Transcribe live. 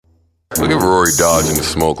Look at Rory dodging the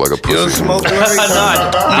smoke like a pussy. You don't smoke, Rory?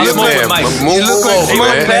 I smoke with Mike. Move over,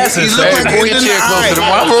 man. You look like Move your chair close to the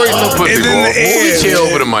mic. Why Rory so pussy, bro? Move your chair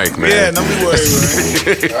over the mic, man. Yeah, don't be worried,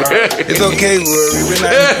 Rory. It's okay, Rory. We're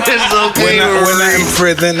not in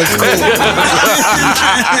prison. It's cool.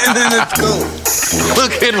 It's cool.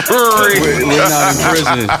 Look at Rory. We're not in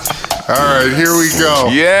prison. All right, here we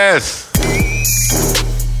go. Yes.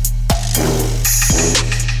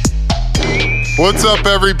 What's up,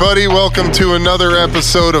 everybody? Welcome to another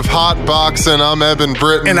episode of Hot Boxing. I'm Evan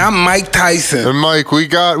Britton. And I'm Mike Tyson. And Mike, we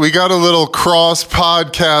got a little cross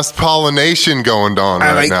podcast pollination going on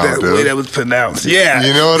right like now, that dude. way that was pronounced. Yeah.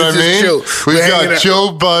 You know what I mean? We've got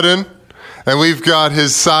Joe Budden. And we've got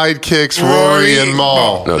his sidekicks, Rory and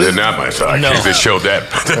Maul. No, they're not my sidekicks. No. They showed that.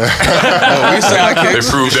 We sidekicks. They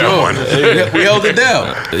proved that one. We held it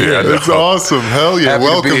down. Yeah, That's awesome. Hell yeah. Happy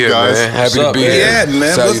Welcome, to be here, guys. Man. Happy What's to up, be man? here. Yeah,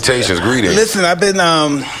 man. Salutations, greetings. Listen, I've been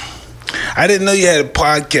I didn't know you had a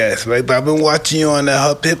podcast, right? But I've been watching you on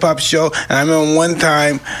the Hip Hop Show, and I remember one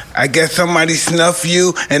time, I guess somebody snuffed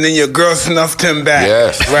you, and then your girl snuffed him back.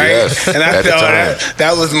 Yes, right? yes. And I At the thought time.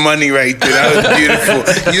 that was money right there. That was beautiful.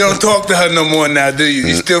 You don't talk to her no more now, do you?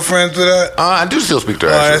 You still friends with her? I do still speak to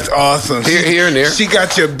her. Oh, actually. that's awesome. Here and there. She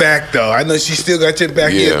got your back, though. I know she still got your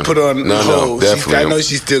back. You had put on No, hold. definitely. I know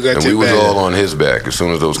she still got and your we back. was all on his back as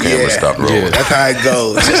soon as those cameras stopped rolling. Yeah. That's how it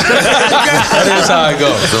goes. That's how it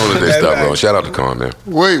goes. As soon as they stopped rolling. Shout out to Con, man.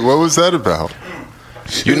 Wait, what was that about?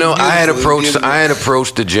 You know, I had Beautiful.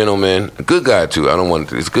 approached the gentleman, a good guy too. I don't want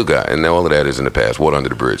to, it's a good guy, and all of that is in the past, water under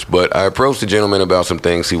the bridge. But I approached the gentleman about some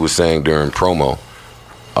things he was saying during promo,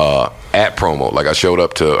 at promo. Like I showed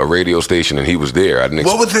up to a radio station and he was there.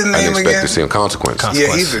 What was his name I didn't expect again? to see him. Consequence.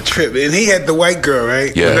 Yeah, he's a trip. And he had the white girl,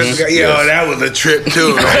 right? Yes. Yeah, Yes. oh, that was a trip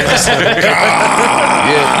too.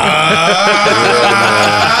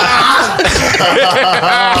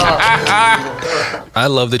 I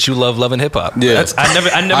love that you love loving hip hop. Yeah. I never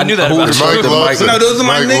knew that about you. Mike loves it. No, those are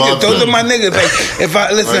my Mike niggas. loves Those it. are my niggas. Like, if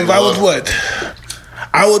I was what?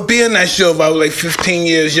 I would be on that show if I was like 15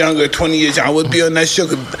 years younger, 20 years younger. I would be on that show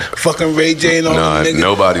because fucking Ray J and all Nah, them niggas.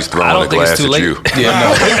 nobody's I throwing don't a think it's glass too at late. you.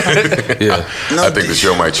 Yeah. I think the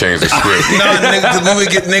show might change the script. No, niggas, 'cause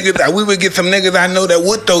we would get some niggas I know that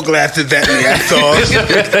would throw glasses at me. That's all.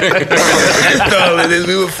 That's all it is.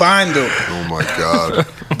 We would find them. Oh, my God.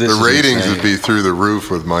 This The is ratings insane. would be through the roof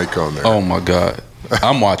with Mike on there. Oh my God.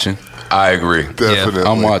 I'm watching. I agree. Definitely.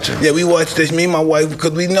 I'm watching. Yeah, we watch this, me and my wife,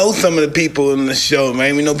 because we know some of the people in the show,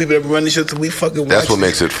 man. We know people that run the show, so we fucking watch That's what it.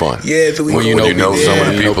 makes it fun. Yeah, so we When you know some of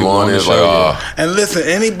the you know people on it, it's like, show, And listen,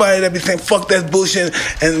 anybody that be saying, fuck that bullshit,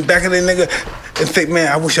 and back in the nigga, and say,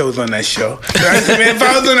 man, I wish I was on that show. So I said, man, if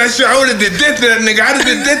I was on that show, I would have did this to that nigga. I would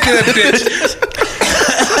have did this to that bitch.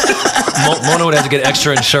 Mona would have to get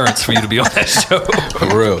extra insurance for you to be on that show. For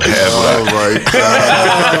real. Oh, my God.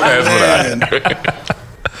 That's what I.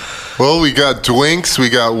 Well, we got Dwinks, we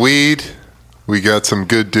got weed, we got some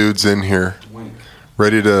good dudes in here,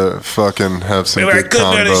 ready to fucking have some Man, I good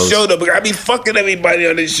couldn't be on this show, combos. though, but I be fucking everybody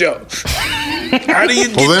on this show. How do you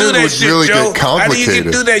get Well, then through it that would shit, really Joe? get How do you get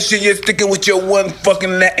complicated. through that shit? You're sticking with your one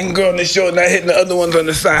fucking Latin girl on the show and not hitting the other ones on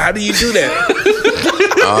the side. How do you do that?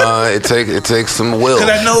 It takes some will.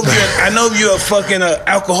 Because I know if you're a fucking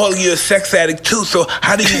alcoholic, you're a sex addict too. So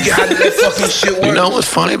how do that fucking shit work? You know what's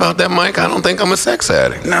funny about that, Mike? I don't think I'm a sex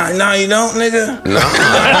addict. Nah, you don't, nigga. No.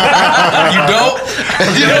 You don't?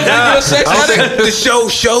 You don't think you're a sex addict? The show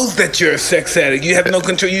shows that you're a sex addict. You have no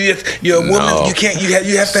control. You're a woman. No. You can't. You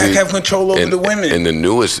have to See, have control over the women. In the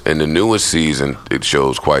newest season, it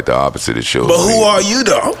shows quite the opposite. It shows. But who are you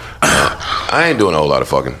though? I ain't doing a whole lot of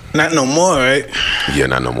fucking. Not no more, right? Yeah,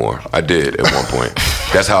 not no more. I did at one point.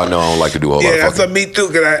 That's how I know I don't like to do a whole lot Yeah, of that's fucking. what me too.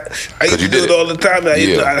 Cause I used to you do did it all the time. I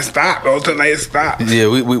used to Yeah. I stopped. All of a sudden I stopped. Yeah,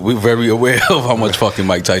 we're very aware of how much fucking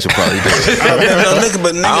Mike Tyson probably did.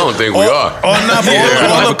 Nigga, I don't think we are. don't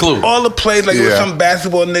have a clue. All the plays, like with Yeah. some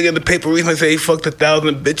basketball nigga in the paper recently say he fucked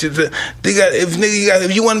 1,000 bitches.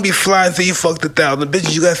 If you want to be fly and say you fucked 1,000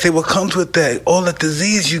 bitches, you gotta say what comes with that. All the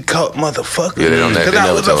disease you caught, motherfucker. Yeah, they don't- they Because I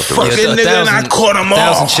never was tell a us the rest. fucking nigga and I caught them all.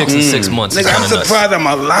 1,000 chicks in 6 months. is Nigga, I'm kinda nuts. surprised I'm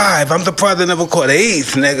alive. I'm surprised I never caught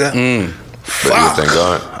AIDS, nigga. But yeah, thank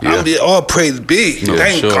God. Yeah. All praise be.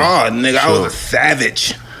 Thank sure. God, nigga. I Sure. was a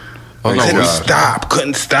savage. Oh, no,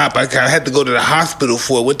 Couldn't stop. I had to go to the hospital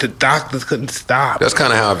for it with the doctors. Couldn't stop. That's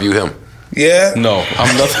kind of how I view him. Yeah. No,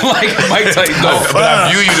 I'm nothing like Mike Tyson. No. But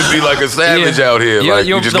I view you to be like a savage Yeah. out here. You're- like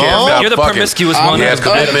you're you just the- can't stop you're the fucking. promiscuous He one has of the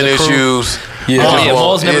commitment crew. issues. Yeah,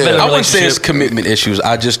 Maul's never been in a I wouldn't say it's relationship. commitment issues.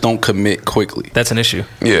 I just don't commit quickly. That's an issue.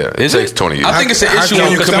 Yeah, Is it takes it? 20 years. I think it's an How issue. can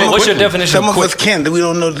of you commitment. commit? What's your definition Some of of quick? us can't. We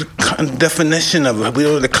don't know the definition of it. We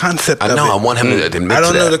don't know the concept I of know. it. I want him to admit I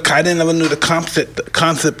don't to know that. I didn't never knew the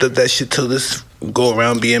concept of that shit till this go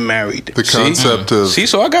around being married. The concept of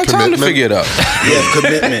So I got time to commitment. figure it out. Yeah,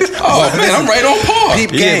 commitment. Oh man, I'm right on par.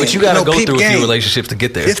 Peep Yeah, game. but you got to No, go peep through a game. few relationships to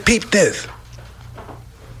get there. Just peep this.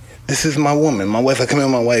 This is my woman, my wife. I come in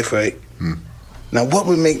with my wife, right? Now, what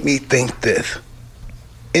would make me think this?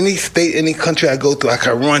 Any state, any country I go through, I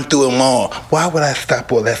can run through them all. Why would I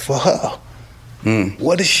stop all that for her?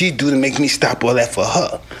 What does she do to make me stop all that for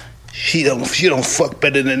her? She don't fuck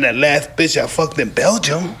better than that last bitch I fucked in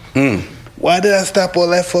Belgium. Why did I stop all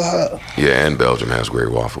that for her? Yeah, and Belgium has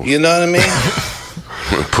great waffles. You know what I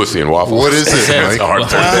mean? Pussy and waffles. What is it, Mike?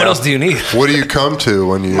 What else do you need? What do you come to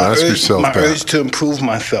when you ask yourself my that? urge to improve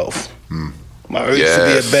myself. My urge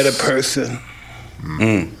to be a better person.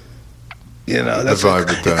 You know, that's I vibe what,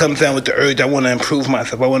 with it that. comes down with the urge. I want to improve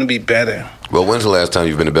myself. I want to be better. Well, when's the last time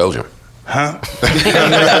you've been to Belgium? Huh?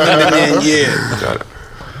 I've been in years. Got it.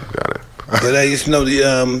 But I just know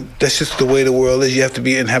that's just the way the world is. You have to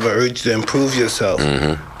be and have an urge to improve yourself,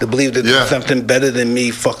 to believe that Yeah. there's something better than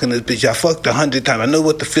me fucking this bitch. I fucked 100 times. I know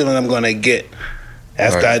what the feeling I'm gonna get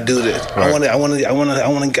after I do this. I want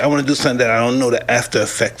to do something that I don't know the after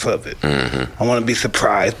effects of it. I want to be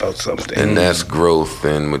surprised about something. And that's growth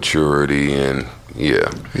and maturity and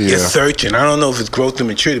You're searching. I don't know if it's growth and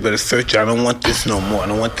maturity, but it's searching. I don't want this no more. I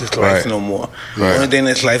don't want this life no more. The only thing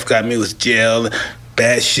this life got me was jail,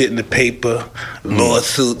 bad shit in the paper,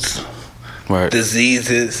 lawsuits,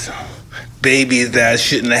 diseases, babies that I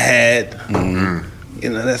shouldn't have had. You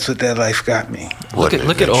know, that's what that life got me. Look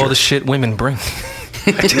at all the shit women bring.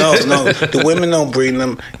 No, the women don't bring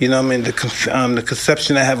them. You know what I mean? The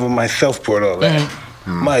conception I have of myself brought all that.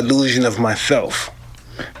 My illusion of myself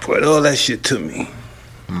brought all that shit to me.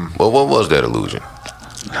 Well, what was that illusion?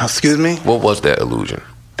 Excuse me? What was that illusion?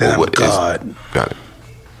 That Or I'm God. Got it.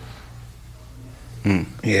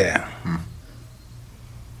 Yeah.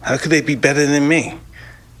 How could they be better than me?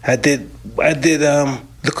 I did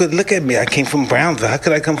look at me. I came from Brownsville. How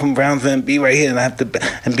could I come from Brownsville and be right here and I have to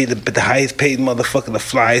and be the highest paid motherfucker, the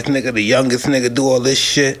flyest nigga, the youngest nigga, do all this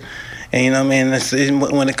shit? And you know what I mean?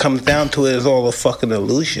 When it comes down to it, it's all a fucking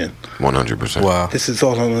illusion. 100%. Wow. This is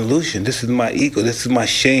all an illusion. This is my ego. This is my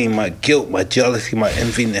shame, my guilt, my jealousy, my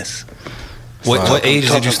enviness. What age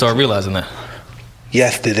did you start realizing that?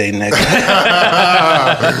 Yesterday, nigga.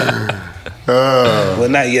 Well,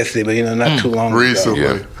 not yesterday, but you know, not too long Recently.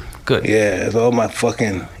 ago. Yeah. Good. Yeah, it's all my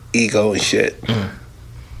fucking ego and shit.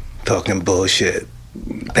 Talking bullshit.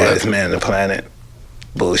 Baddest man on the planet.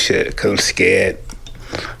 Bullshit. Because I'm scared.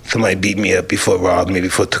 Somebody beat me up before, robbed me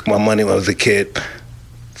before, took my money when I was a kid.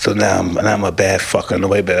 So now I'm a bad fucker.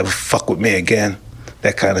 Nobody better fuck with me again.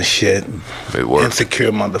 That kind of shit. It worked.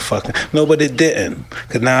 Insecure motherfucker. No, but it didn't.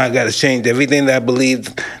 Because now I got to change everything that I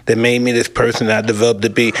believed that made me this person that I developed to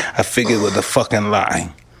be. I figured was a fucking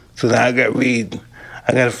lie. So now I got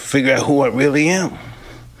to figure out who I really am.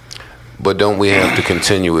 But don't we have to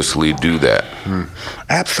continuously do that?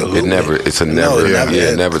 Absolutely.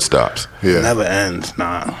 It never stops. Yeah. It never ends,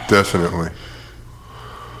 nah. Definitely.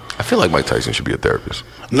 I feel like Mike Tyson should be a therapist.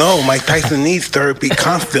 No, Mike Tyson needs therapy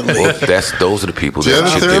constantly. Well, those are the people Do you that have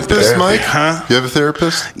a should give therapist, therapy. Mike? Huh? You have a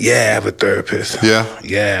therapist? Yeah, I have a therapist. Yeah.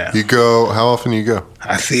 Yeah. You go, how often you go?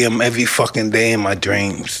 I see him every fucking day in my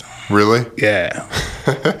dreams. Really? Yeah.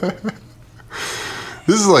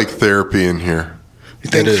 This is like therapy in here. You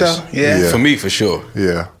think It is. so? Yeah. Yeah. For me, for sure.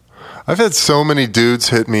 Yeah. I've had so many dudes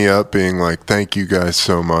hit me up being like, thank you guys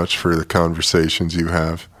so much for the conversations you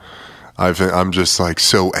have. I'm just like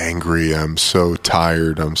so angry. I'm so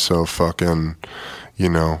tired. I'm so fucking,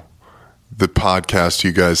 the podcast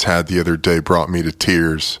you guys had the other day brought me to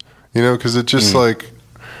tears, because it's just like,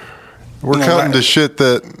 we're cutting to shit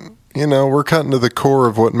that, we're cutting to the core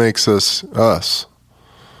of what makes us us.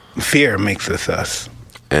 Fear makes us us.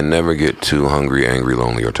 And never get too hungry, angry,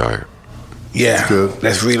 lonely, or tired. Yeah. Good.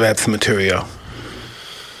 That's relapse material.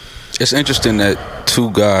 It's interesting that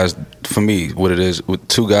two guys, for me, what it is, with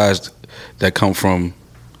two guys that come from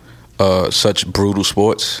such brutal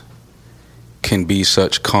sports can be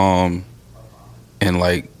such calm and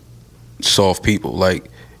like soft people. Like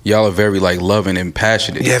y'all are very like loving and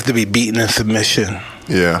passionate. You have to be beaten in submission.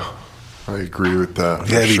 Yeah. I agree with that.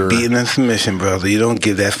 You gotta be beaten in submission, brother. You don't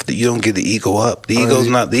give that. You don't give the ego up. The ego's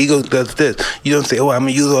not. The ego does this. You don't say, "Oh, I'm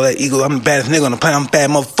gonna use all that ego. I'm the baddest nigga on the planet. I'm a bad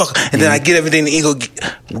motherfucker." And then I get everything the ego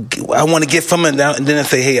I want to get from it, and then I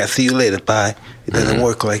say, "Hey, I see you later. Bye." It doesn't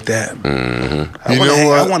work like that. Mm-hmm. I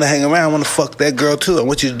want to hang around. I want to fuck that girl too. I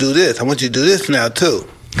want you to do this. I want you to do this now too.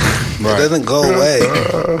 Right. It doesn't go away.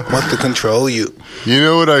 I want to control you. You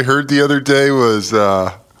know what I heard the other day was,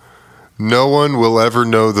 no one will ever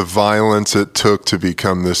know the violence it took to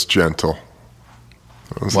become this gentle.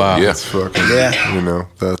 Wow. Like, that's fucking, you know,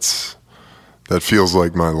 that feels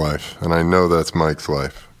like my life. And I know that's Mike's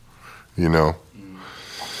life, you know.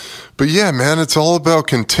 But yeah, man, it's all about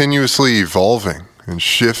continuously evolving and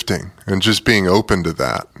shifting and just being open to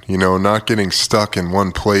that, you know, not getting stuck in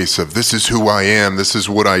one place of this is who I am, this is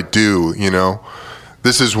what I do, you know,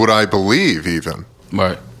 this is what I believe even.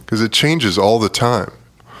 Right. Because it changes all the time.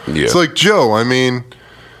 Yeah. It's like, Joe, I mean,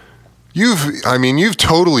 you've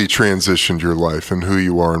totally transitioned your life and who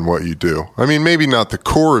you are and what you do. I mean, maybe not the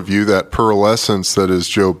core of you, that pearl essence that is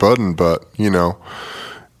Joe Budden, but, you know,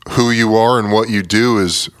 who you are and what you do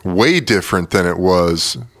is way different than it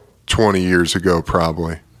was 20 years ago,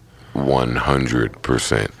 probably.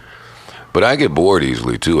 100%. But I get bored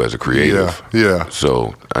easily too as a creative. Yeah.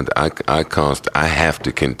 So I have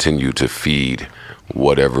to continue to feed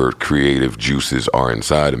whatever creative juices are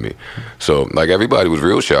inside of me. So like everybody was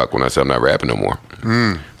real shocked when I said I'm not rapping no more.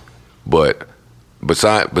 But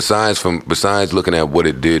besides looking at what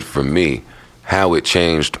it did for me, how it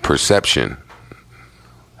changed perception,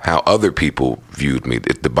 how other people viewed me,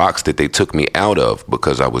 the box that they took me out of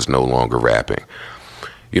because I was no longer rapping.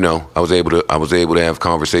 You know, I was able to have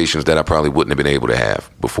conversations that I probably wouldn't have been able to have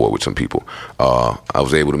before with some people. I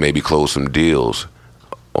was able to maybe close some deals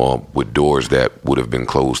with doors that would have been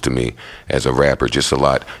closed to me as a rapper. Just a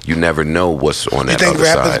lot. You never know what's on that other side. You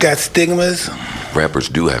think rappers got stigmas? Rappers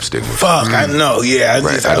do have stigmas. Fuck, I know. Yeah, I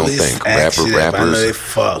don't think rappers. I know they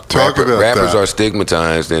fuck. Rappers are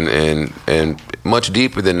stigmatized, and much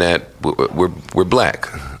deeper than that. We're black,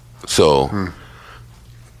 so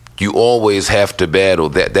you always have to battle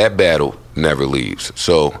that. That battle never leaves.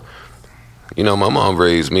 So, you know, my mom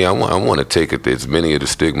raised me. I want to take as many of the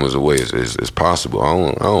stigmas away as possible.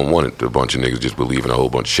 I don't want a bunch of niggas just believing a whole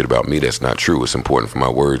bunch of shit about me that's not true. It's important for my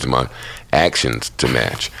words and my actions to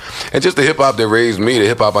match. And just the hip hop that raised me, the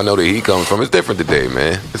hip hop I know that he comes from, it's different today,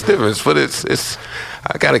 man. It's different. It's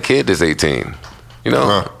I got a kid that's 18. You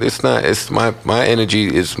know, it's not. It's my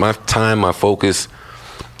energy is my time, my focus.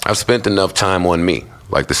 I've spent enough time on me.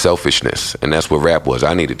 Like the selfishness, and that's what rap was.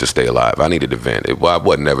 I needed to stay alive. I needed to vent. I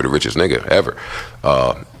wasn't ever the richest nigga, ever.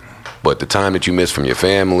 But the time that you miss from your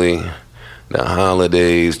family, the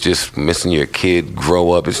holidays, just missing your kid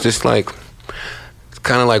grow up, it's just like, it's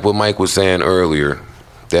kind of like what Mike was saying earlier,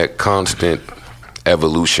 that constant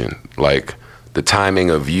evolution, like the timing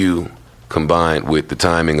of you combined with the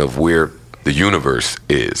timing of where the universe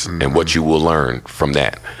is and what you will learn from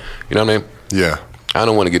that. You know what I mean? Yeah. I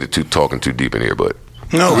don't want to get talking too deep in here, but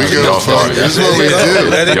no, we go. This is what we do.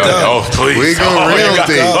 Let it go. Oh, please. We go real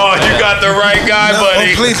deep. Oh, you got the right guy,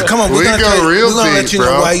 buddy. Oh, please, come on. We're gonna let you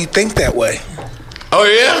know why you think that way. Oh,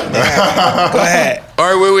 yeah? Go ahead. All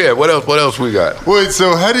right, where we at? What else we got? Wait,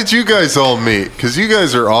 so how did you guys all meet? Because you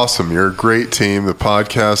guys are awesome. You're a great team. The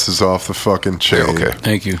podcast is off the fucking chain. Yeah, okay.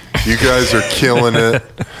 Thank you. You guys are killing it.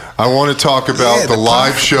 I want to talk about the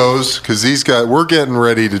live shows because we're getting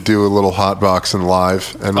ready to do a little hotboxing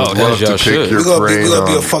live, and we'd love to pick your brain. We're gonna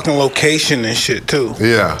be a fucking location and shit too.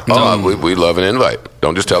 Yeah. We love an invite.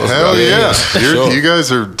 Don't just tell us. Hell about yeah! Sure. You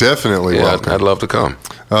guys are definitely welcome. I'd love to come.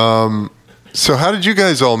 So how did you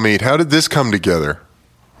guys all meet? How did this come together?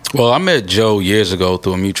 Well, I met Joe years ago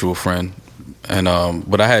through a mutual friend, and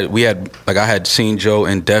but I had seen Joe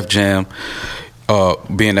in Def Jam.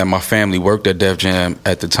 Being that my family worked at Def Jam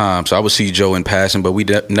at the time, so I would see Joe in passing, but we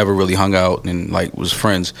never really hung out and like was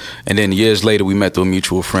friends. And then years later, we met through a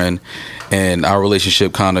mutual friend, and our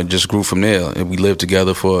relationship kind of just grew from there. And we lived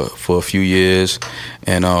together for a few years,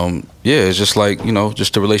 and it's just like, you know,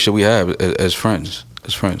 just the relationship we have as friends.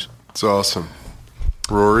 It's awesome.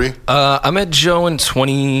 Rory? I met Joe in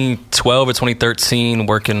 2012 or 2013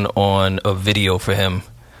 working on a video for him.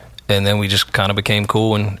 And then we just kind of became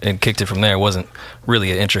cool and kicked it from there. It wasn't really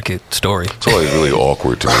an intricate story. It's always really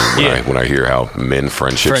awkward to me when I hear how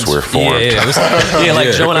friendships were formed.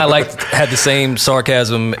 Yeah, Joe and I had the same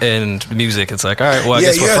sarcasm and music. It's like, all right, well, I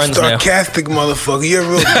guess we're friends now. You're a sarcastic motherfucker. You're a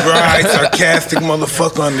real dry, sarcastic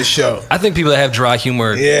motherfucker on the show. I think people that have dry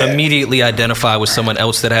humor immediately identify with someone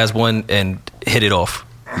else that has one and hit it off.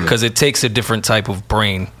 Because it takes a different type of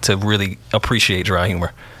brain to really appreciate dry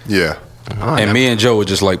humor. Yeah. And me and Joe are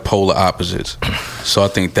just like polar opposites. So I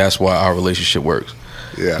think that's why our relationship works.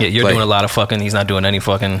 Yeah. Yeah, you're Like- doing a lot of fucking. He's not doing any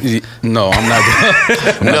fucking. No, I'm not.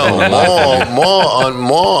 No,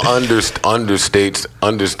 Maul understates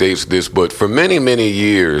this, but for many, many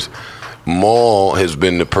years, Maul has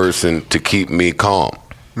been the person to keep me calm.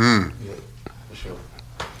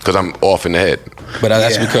 Because I'm off in the head. But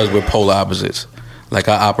that's Yeah. because we're polar opposites. Like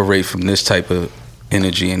I operate from this type of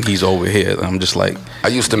energy, and he's over here. I'm just like, I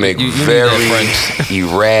used to make You need very that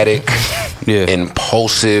erratic, yeah.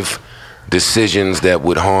 impulsive decisions that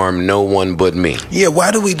would harm no one but me. Yeah,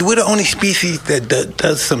 why do we're the only species that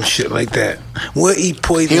does some shit like that? We'll eat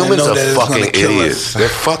poison Humans and know are that it's fucking gonna kill idiots. us. They're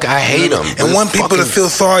I hate them. And want people to feel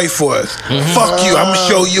sorry for us. Fuck you, I'm gonna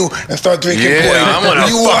show you and start drinking poison. Yeah, I'm gonna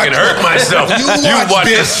You fucking watch. hurt myself. You watch,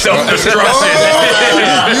 this bitch. self-destruction.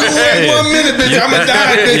 You wait 1 minute, bitch. I'ma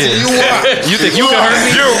die, bitch. Yeah. You watch. You think you can hurt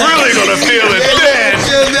me? You're really gonna feel it then.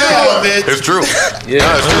 It's true.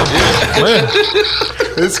 Yeah, it's true.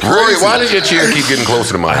 It's Rory, crazy. why does your chair keep getting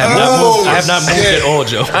closer to mine? I have not moved at all,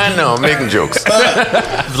 Joe. I know, I'm making jokes.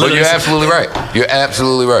 But you're absolutely right. You're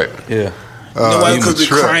absolutely right. yeah. You know why? you Because we're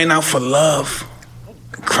trip. crying out for love.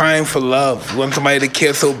 Crying for love. We want somebody to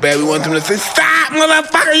care so bad. We want them to say, "Stop,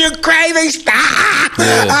 motherfucker, you're crazy. Stop.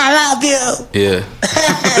 Yeah. I love you." Yeah.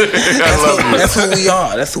 That's who we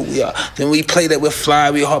are. That's who we are. Then we play that we're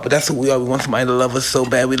fly, we're hard, but that's who we are. We want somebody to love us so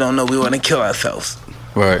bad we don't know we want to kill ourselves.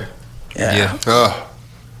 Right. Yeah. Yeah.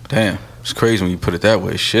 Damn. It's crazy when you put it that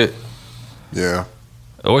way. Shit. Yeah.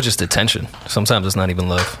 Or just attention. Sometimes it's not even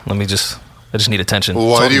love. I just need attention. Well,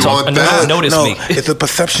 why do you want that? Notice no, me. it's a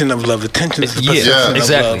perception of love. Attention is a Yeah, perception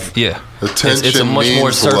exactly. of love. Yeah. Attention It's a much more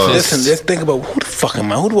means love. surface. Listen, just think about who the fuck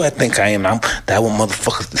am I? Who do I think I am? That I want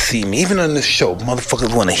motherfuckers to see me. Even on this show,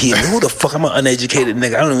 motherfuckers want to hear me. Who the fuck? I'm an uneducated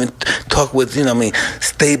nigga. I don't even talk with,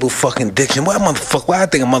 stable fucking diction. Why I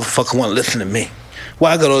think a motherfucker want to listen to me?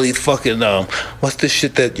 Why I got all these fucking, what's this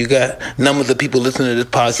shit that you got? Numbers of people listening to this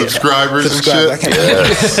podcast. Subscribers and shit? I can't,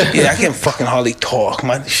 I can't fucking hardly talk.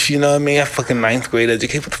 You know what I mean? I fucking 9th grade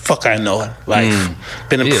education. What the fuck I know? Life.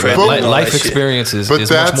 Been a Yeah, friend. but and all life that shit. experience is But much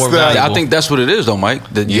that's more the- valuable. I think that's what it is, though, Mike.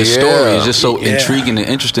 Your Yeah. story is just so Yeah. intriguing and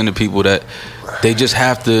interesting to people that they just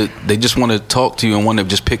want to talk to you and want to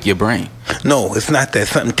just pick your brain. No, it's not that.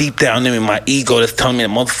 Something deep down in me, my ego that's telling me that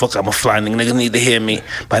motherfucker, I'm a fly nigga. Niggas need to hear me,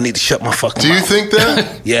 but I need to shut my fucking Do mouth. you think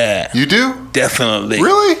that? Yeah. You do? Definitely.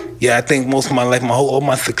 Really? Yeah, I think most of my life, all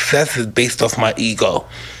my success is based off my ego.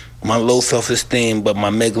 My low self-esteem, but my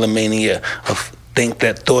megalomania of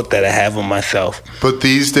thought that I have of myself. But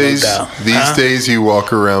these days, doubt. days you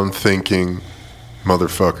walk around thinking,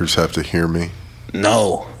 motherfuckers have to hear me.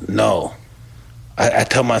 No. I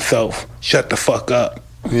tell myself, shut the fuck up.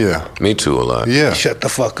 Yeah. Me too, a lot. Yeah. Shut the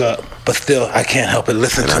fuck up. But still, I can't help it.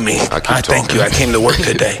 Listen to me. I keep I thank talking. you. I came to work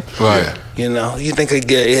today. Right. You think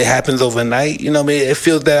it happens overnight? What I mean? It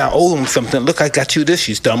feels that I owe them something. Look, I got you this,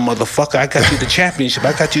 you dumb motherfucker. I got you the championship.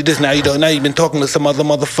 I got you this. Now you don't. Now you've been talking to some other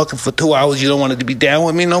motherfucker for 2 hours. You don't want to be down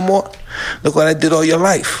with me no more. Look what I did all your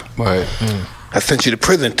life. Right. I sent you to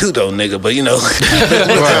prison too, though, nigga. But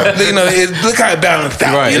look how it balanced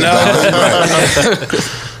out. Right.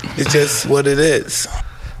 It's just what it is.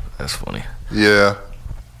 That's funny. Yeah.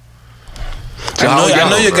 I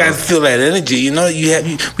know you guys feel that energy.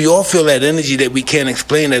 We all feel that energy that we can't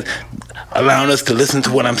explain, that allowing us to listen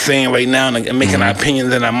to what I'm saying right now and making our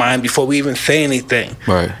opinions in our mind before we even say anything.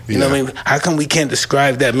 Right. You know what I mean? How come we can't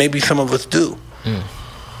describe that? Maybe some of us do.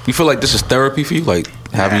 You feel like this is therapy for you, like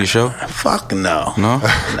having your show? Fuck no. No?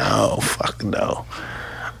 No, fuck no.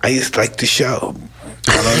 I just like the show.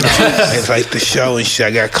 I don't know. I just like the show and shit.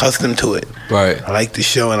 I got accustomed to it. Right. I like the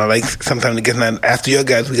show, and I like sometimes to get after your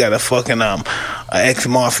guys. We got a fucking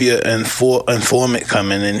ex-mafia informant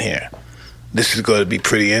coming in here. This is going to be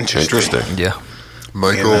pretty interesting. Yeah.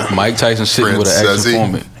 Michael. Mike Tyson sitting with an Francesi.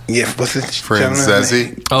 ex-informant. Yeah, what's this?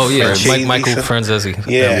 Francesi. Oh yeah, Francesi. Michael Franzesi.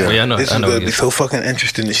 Yeah, I know. This I is know. going to be so fucking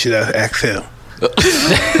interesting. The shit I ask him.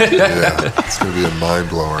 Yeah. It's going to be a mind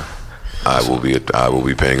blower. I will be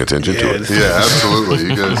paying attention to it. Yeah, absolutely.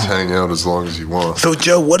 You guys hang out as long as you want. So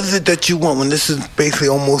Joe, what is it that you want when this is basically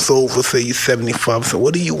almost over? Say you're 75. So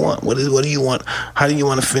what do you want? What do you want? How do you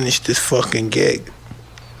want to finish this fucking gig?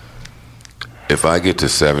 If I get to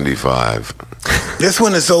 75, That's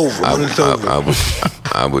when it's over. When it's over.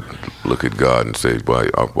 I would look at God and say,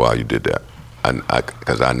 "Why you did that?"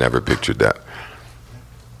 Because I never pictured that.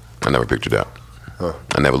 I never pictured that. Huh.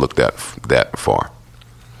 I never looked that far.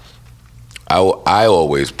 I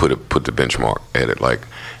always put the benchmark at it. Like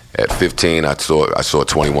at 15, I saw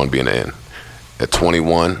 21 being the end. At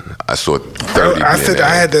 21, I saw 30. I said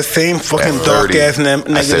I had the same fucking At dark 30, ass I said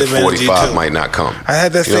negative energy 45 too. might not come. I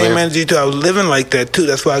had that You know what I same mean? energy too. I was living like that too.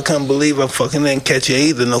 That's why I couldn't believe I fucking didn't catch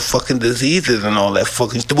AIDS and no fucking diseases and all that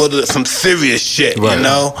fucking some serious shit, Right, you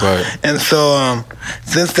know. right. And so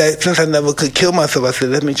since I never could kill myself, I said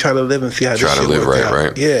let me try to live and see how Try this to shit live works right, out.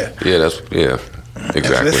 right? Yeah.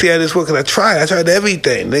 Exactly. Let's see how this works. 'Cause I tried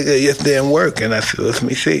everything. Nigga, it just didn't work. And I said, let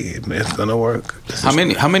me see. It's gonna work. How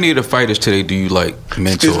many of the fighters today do you like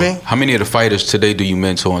mentor? Excuse me? How many of the fighters today do you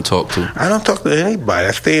mentor and talk to? I don't talk to anybody.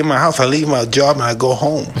 I stay in my house. I leave my job and I go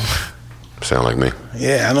home. Sound like me.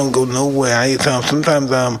 Yeah, I don't go nowhere.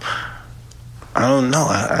 Sometimes I don't know.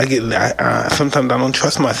 Sometimes I don't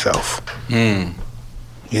trust myself. Mm.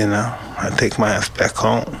 You know, I take my ass back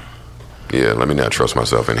home. Yeah, let me not trust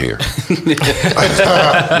myself in here.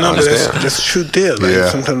 No, but that's a true deal. Like, Yeah.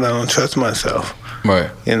 sometimes I don't trust myself. Right.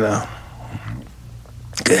 You know,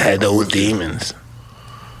 I had those demons.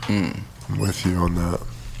 I'm with you on that.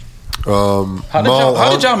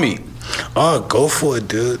 How did y'all meet? Oh, go for it,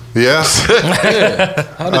 dude. Yeah.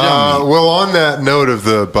 How did y'all meet? Well, on that note of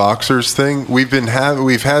the boxers thing, we've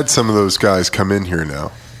had some of those guys come in here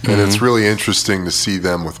now, and it's really interesting to see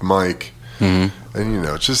them with Mike, and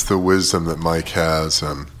just the wisdom that Mike has,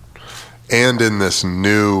 and in this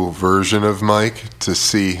new version of Mike, to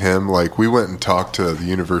see him. Like, we went and talked to the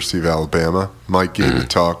University of Alabama. Mike gave a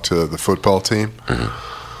talk to the football team.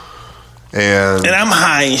 And I'm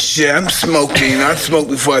high and shit. I'm smoking. I smoke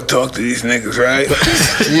before I talk to these niggas, right?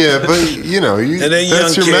 yeah, but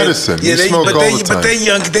that's your medicine. You smoke all the time. But they're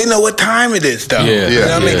young. They know what time it is, though. Yeah, you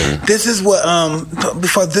know what I yeah. mean? This is what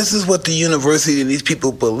this is what the university and these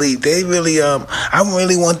people believe. They really I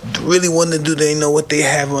really want to do. They know what they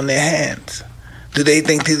have on their hands. Do they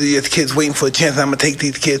think these are just kids waiting for a chance? I'm gonna take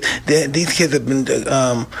these kids. These kids have been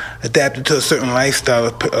adapted to a certain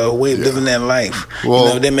lifestyle, way of living their life.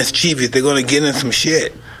 Well, they're mischievous. They're gonna get in some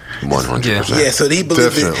shit. 100%. Yeah, so he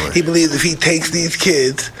believes Definitely. if he takes these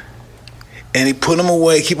kids and he put them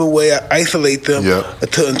away, keep away, isolate them,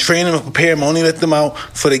 and train them and prepare them, only let them out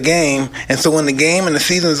for the game. And so when the game and the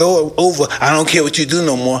season's over, I don't care what you do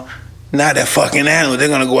no more. Not that fucking animal. They're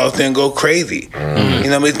gonna go out there and go crazy. You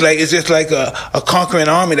know, it's just like a conquering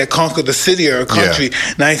army that conquered a city or a country.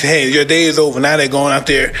 Now you say, hey, your day is over. Now they're going out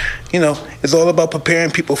there. You know, it's all about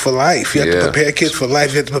preparing people for life. You have to prepare kids for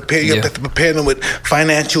life. You have to prepare them with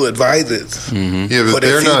financial advisors. Yeah, but for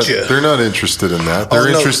their future. they're not interested in that. They're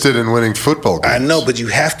interested in winning football games. I know, but you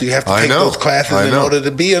have to take those classes in order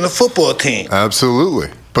to be on a football team. Absolutely.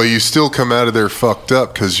 But you still come out of there fucked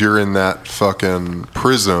up because you're in that fucking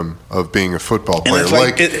prism of being a football player.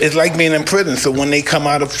 And it's like being in prison. So when they come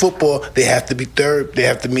out of football, they have to be They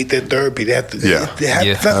have to meet their therapy. Something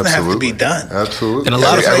has to be done. Absolutely. And a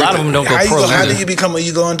lot of them don't go pro. How do you become?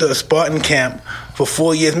 You go into a Spartan camp for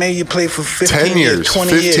 4 years. Maybe you play for 15 10 years,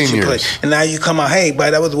 20 15 years. You play, years. and now you come out. Hey,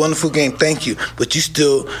 buddy, that was a wonderful game. Thank you. But you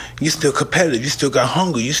still competitive. You still got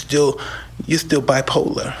hunger. You still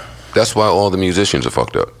bipolar. That's why all the musicians are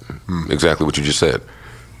fucked up. Exactly what you just said.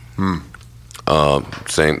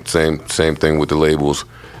 Same thing with the labels.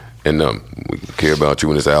 And we care about you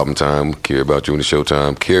when it's album time, care about you when it's show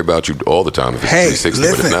time, care about you all the time if it's 360,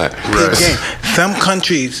 listen, but it's not. Some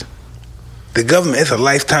countries, the government, it's a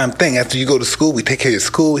lifetime thing. After you go to school, we take care of your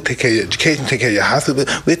school, we take care of your education, take care of your hospital.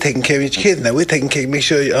 We're taking care of your kids now. We're taking care, make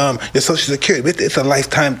sure your Social Security. It's a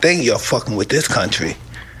lifetime thing. You're fucking with this country.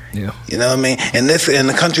 Yeah. You know what I mean? And in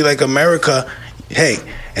a country like America, hey,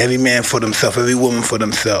 every man for themselves, every woman for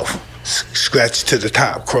themselves. Scratch to the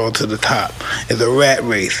top, crawl to the top. It's a rat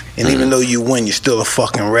race. And even though you win, you're still a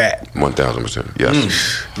fucking rat. 1,000%.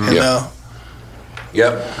 Yes. You know?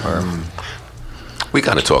 Yep. We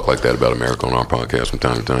kind of talk like that about America on our podcast from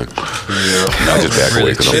time to time. I just back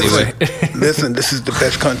away because I'm listening. Listen, this is the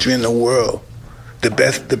best country in the world. The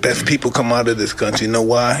best people come out of this country. You know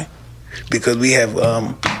why? Because we have,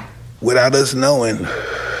 without us knowing,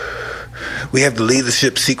 we have the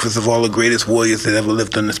leadership secrets of all the greatest warriors that ever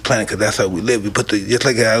lived on this planet, because that's how we live. We put just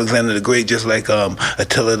like Alexander the Great, just like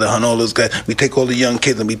Attila the Hun, all those guys. We take all the young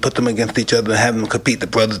kids and we put them against each other and have them compete. The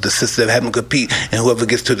brothers, the sisters, have them compete, and whoever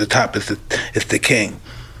gets to the top is the king.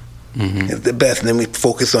 It's the best, and then we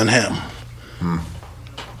focus on him.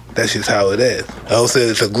 That's just how it is. I always say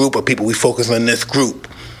it's a group of people. We focus on this group.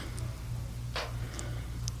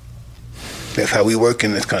 That's how we work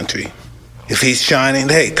in this country. If he's shining,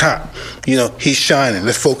 hey, top, he's shining.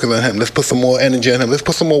 Let's focus on him. Let's put some more energy on him. Let's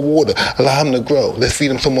put some more water. Allow him to grow. Let's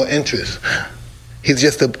feed him some more interest. He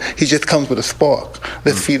just comes with a spark.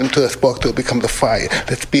 Let's feed him to a spark till it becomes a fire.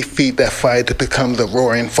 Let's feed that fire till it becomes a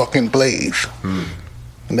roaring fucking blaze.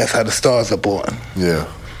 And that's how the stars are born.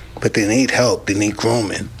 Yeah. but they need help. They need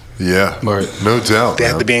grooming. Yeah, Right. no doubt. They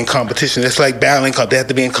have man. to be in competition. It's like battling cup. They have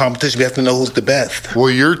to be in competition. We have to know who's the best. Well,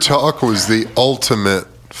 your talk was the ultimate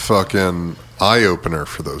fucking eye opener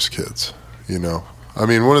for those kids. You know, I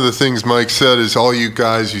mean, one of the things Mike said is all you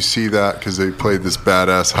guys, you see that because they played this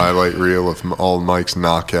badass highlight reel of all Mike's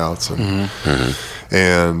knockouts,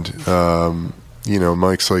 and you know,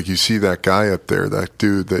 Mike's like, you see that guy up there, that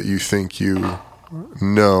dude that you think you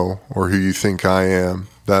know or who you think I am,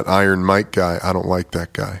 that Iron Mike guy. I don't like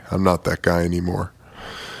that guy. I'm not that guy anymore.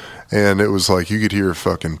 And it was like you could hear a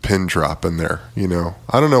fucking pin drop in there. You know,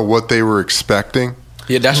 I don't know what they were expecting.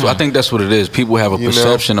 Yeah, that's what I think. That's what it is. People have a You know?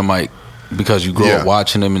 perception of Mike because you grow Yeah. up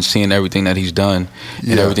watching him and seeing everything that he's done and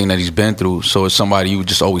Yeah. everything that he's been through. So it's somebody you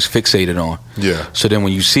just always fixated on. Yeah. So then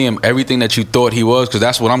when you see him, everything that you thought he was, because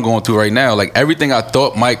that's what I'm going through right now. Like everything I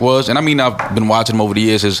thought Mike was, and I mean I've been watching him over the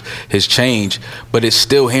years, his change, but it's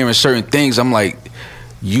still hearing certain things. I'm like,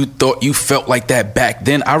 you thought you felt like that back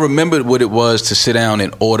then. I remembered what it was to sit down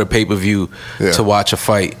and order pay-per-view Yeah. to watch a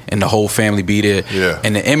fight and the whole family be there. Yeah.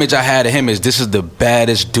 And the image I had of him is this is the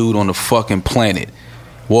baddest dude on the fucking planet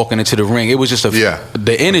walking into the ring. It was just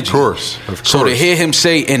the energy. Of course. So to hear him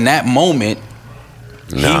say in that moment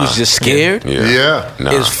he was just scared Yeah.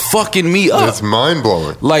 is fucking me up. It's mind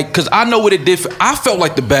blowing. Like, because I know what it did. I felt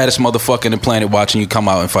like the baddest motherfucker in the planet watching you come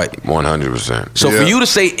out and fight. 100%. So for Yeah. you to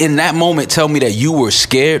say in that moment, tell me that you were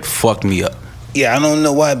scared, fucked me up. Yeah, I don't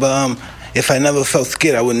know why, but if I never felt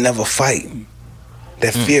scared, I would never fight.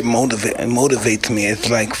 That fear motivates me. It's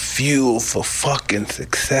like fuel for fucking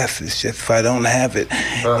success. It's just if I don't have it,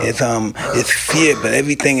 it's fear. But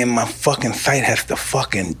everything in my fucking sight has to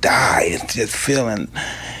fucking die. It's just feeling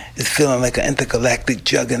like an intergalactic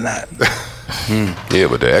juggernaut. Yeah,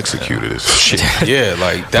 but they executed it. Shit. Yeah,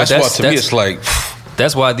 like that's But why to me it's like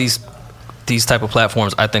That's why these type of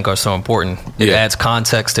platforms I think are so important. It Yeah. adds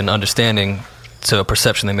context and understanding to a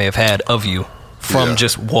perception they may have had of you from Yeah.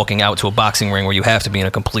 just walking out to a boxing ring where you have to be in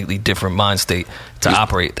a completely different mind state to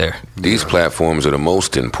operate there. These platforms are the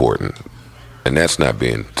most important, and that's not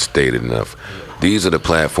being stated enough. These are the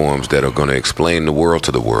platforms that are going to explain the world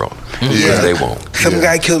to the world. Because they won't. Some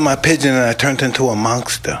guy killed my pigeon and I turned into a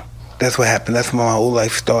monster. That's what happened. That's when my whole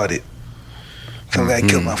life started. Some guy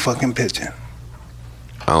killed my fucking pigeon.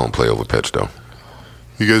 I don't play over pets, though.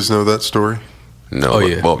 You guys know that story? No. Oh, but-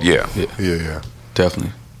 yeah. Well, yeah. Yeah.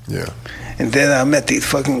 definitely. Yeah. And then I met these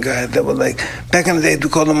fucking guys that were like, back in the day, we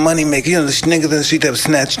called them money makers. You know, the niggas in the street that would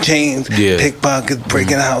snatch chains, Yeah. pickpockets,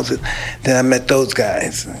 breaking houses. Then I met those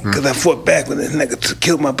guys. Because I fought back when this nigga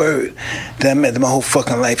killed my bird. Then I met them, my whole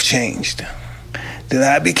fucking life changed. Then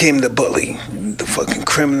I became the bully, the fucking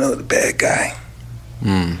criminal, the bad guy.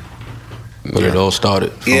 But it all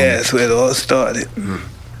started. from- Yeah, that's where it all started.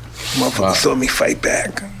 Motherfuckers saw me fight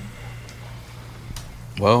back.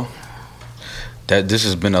 Well, this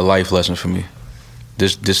has been a life lesson for me.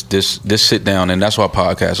 This sit down, and that's why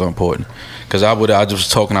podcasts are important. Because I just was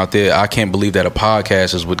talking out there. I can't believe that a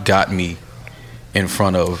podcast is what got me in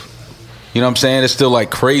front of. You know what I'm saying? It's still like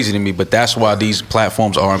crazy to me, but that's why these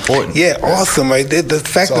platforms are important. Yeah, awesome, right? The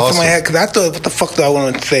fact that somebody had, because I thought, what the fuck do I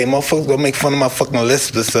want to say? Motherfuckers gonna make fun of my fucking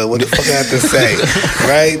listeners, so what the fuck I have to say,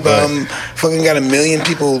 right? But fucking got 1 million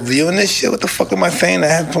people viewing this shit. What the fuck am I saying? I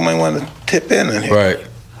have somebody want to tip in here. Right.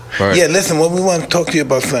 Yeah, listen, what we want to talk to you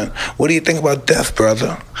about, son. What do you think about death,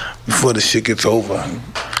 brother? Before the shit gets over.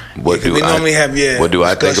 What do We normally have, What do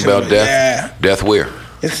I think discussion about with- death? Yeah. Death where?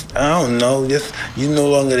 It's, I don't know. Just you no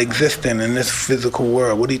longer existing in this physical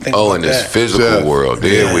world. What do you think Oh, about in this that? physical Death. world.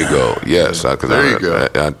 There we go. Yes. There you go.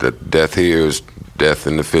 Death here is death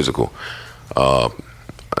in the physical.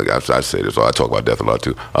 I say this, I talk about death a lot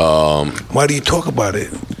too. Why do you talk about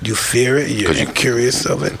it? You fear it? You're 'Cause you- curious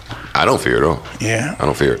of it? I don't fear it at all. Yeah. I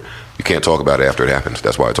don't fear it. You can't talk about it after it happens.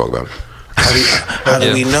 That's why I talk about it. How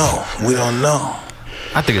do we know? We don't know.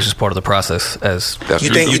 I think it's just part of the process. As That's You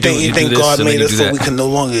true. think do this God and then made you us do so that. we can no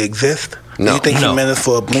longer exist? No. You think He No. meant us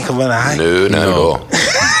for a blink of an eye? No, not at all.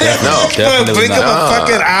 No. Definitely blink of not. a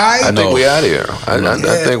fucking eye? I think No. we out of here. I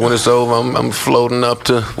Yeah. think when it's over, I'm floating up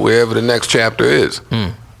to wherever the next chapter is.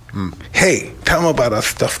 Hey, tell them about our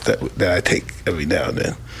stuff that I take every now and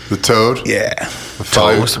then. The Toad? Yeah. The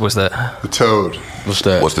five, what's that? The Toad. What's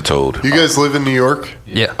that? What's the toad? You guys live in New York?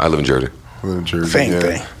 Yeah. I live in Jersey. I live in Jersey. Same yeah.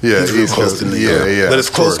 thing. Yeah, It's real East close Coast. to New Yeah, York. yeah. But it's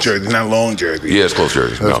of close course. Jersey, not long Jersey. Yeah, it's close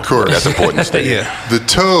Jersey. No, course. That's important to state. Yeah. The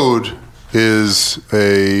Toad is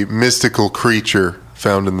a mystical creature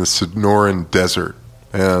found in the Sonoran Desert,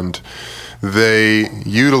 and they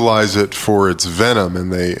utilize it for its venom,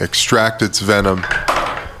 and they extract its venom,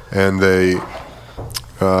 and they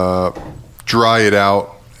dry it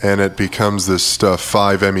out and it becomes this stuff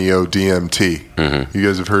 5-MeO-DMT. Mm-hmm. You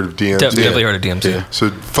guys have heard of DMT? Definitely heard of DMT. So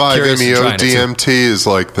Curious to try it, too. 5-MeO-DMT is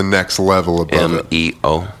like the next level above it.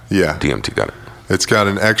 MEO. Yeah. DMT, got it. It's got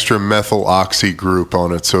an extra methyl oxy group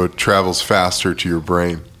on it, so it travels faster to your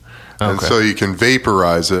brain. And Okay. so you can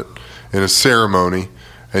vaporize it in a ceremony,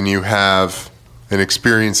 and you have an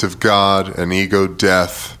experience of God, an ego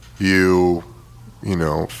death. You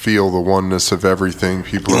know, feel the oneness of everything.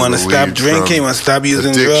 People You are want to stop relieved drinking, from you want to stop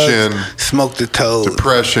using addiction, drugs, smoke the toad.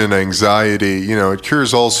 depression, anxiety. You know, it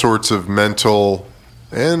cures all sorts of mental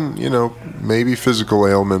and, you know, maybe physical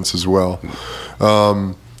ailments as well.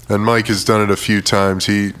 And Mike has done it a few times.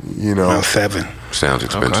 He, you know, Around 7. Sounds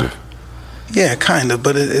expensive. Yeah, kind of,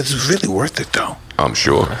 but it's really worth it, though. I'm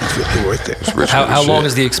sure. It's really worth it. It's rich How with long shit.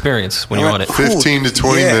 is the experience when you're on it? 15 to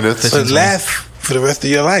 20 minutes. But it lasts for the rest of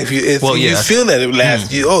your life. You feel that it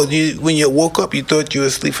lasts. When you woke up, you thought you were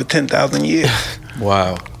asleep for 10,000 years.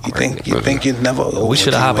 Wow. You think you'd never. We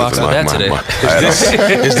should have hotboxed on that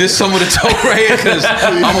today. Is this some of the talk right here? Because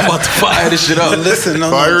I'm about to fire this shit up. No, listen,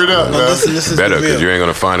 no, Fire it up, no, man. listen, this is Better, the because real. you ain't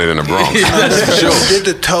going to find it in the Bronx. You did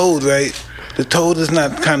the toad, right? The toad is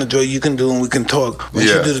not the kind of drug you can do and we can talk. Once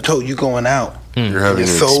Yeah. you do the toad, you're going out. You're having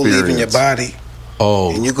Your an soul leaving your experience. body,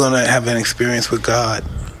 Oh, and you're gonna have an experience with God.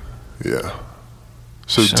 Yeah.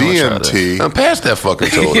 So Shall I try DMT. Now pass that fucking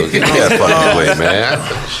total. Get that fucking plate, man. I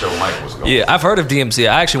thought the show Mike was going. Yeah, I've heard of DMT.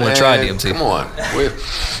 I actually want to try Man, DMT. Come on. Come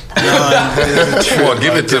Come on,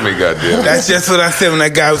 give it to me, goddamn. That's just what I said when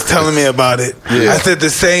that guy was telling me about it. I said the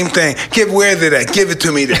same thing. Where is it at? Give it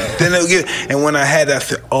to me then. And when I had it, I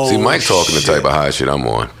said, oh, See, Mike talking the shit. type of high shit I'm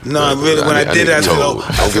on. No, really, when I did it, I said, oh,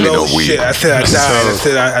 Don't give me no weed. shit. I said, I died. I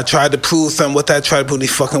said, I tried to prove something. What I tried to prove,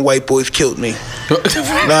 these fucking white boys killed me.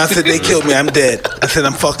 No, I said, they killed me. I'm dead. I said,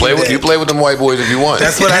 I'm fucking dead. You play with them white boys if you want.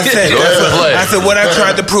 That's what I said. Go ahead and play. I said, what I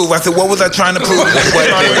tried to prove. I said, what was I trying to prove with these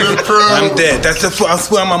white boys? I'm dead. That's just what I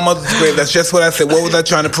swear on my mother's grave. That's just what I said. What was I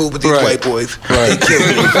trying to prove with these white boys? They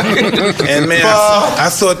killed me. And man, I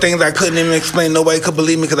saw things I couldn't even explain. Nobody could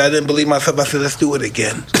believe me because I didn't believe myself. I said, let's do it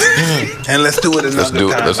again. And let's do it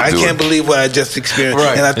another time. I can't believe what I just experienced.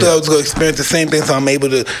 And I thought I was going to experience the same thing, so I'm able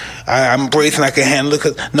to, I'm embracing, I can handle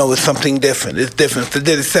it. No, it's something different. It's different. I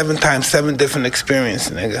did it 7 times, 7 different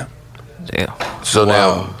experiences, nigga. Yeah. So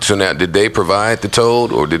now, did they provide the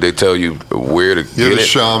toad, or did they tell you where to You're get the it?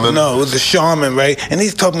 shaman. No, it was the shaman, right? And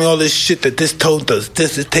he's taught me all this shit that this toad does.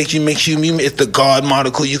 This, it takes you, makes you, it's the God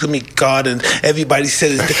molecule. You can meet God, and everybody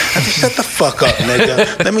said it's. I said, shut the fuck up,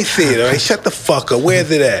 nigga. Let me see it, all right? Shut the fuck up.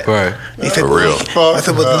 Where's it at? Right. He said, For real. I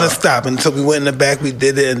said, well, let's stop. And so we went in the back, we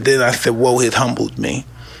did it, and then I said, whoa, it humbled me.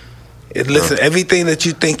 Listen, everything that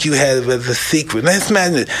you think you have as a secret. Let's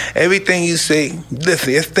imagine it. Everything you say,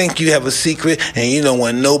 listen, just think you have a secret and you don't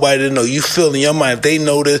want nobody to know. You feel in your mind, if they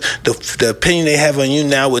know this, the opinion they have on you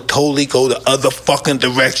now would totally go the other fucking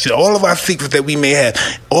direction. All of our secrets that we may have,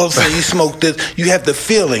 all of a sudden you smoke this, you have the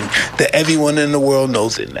feeling that everyone in the world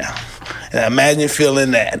knows it now. And imagine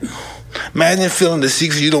feeling that. Imagine feeling the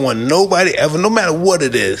secret you don't want nobody ever, no matter what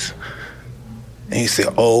it is. And you say,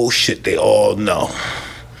 oh shit, they all know.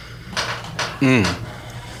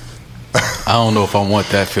 I don't know if I want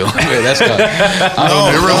that feeling. Yeah, that's kind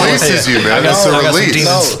It releases you, man. It's a release.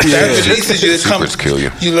 No, that releases you. It Secrets kill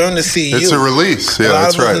you. You learn to see you. It's a release. Yeah, a lot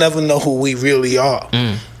that's of us right. never know who we really are.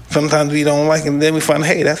 Sometimes we don't like it, and then we find,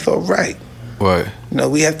 hey, that's all right. Right. You know,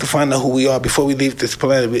 we have to find out who we are before we leave this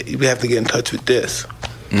planet. We have to get in touch with this.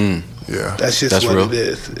 Yeah. That's just That's what real. it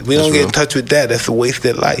is. If we don't get in touch with that, that's a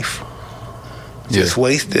wasted life. Just Yeah.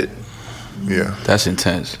 wasted. Yeah. That's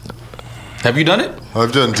intense. Have you done it?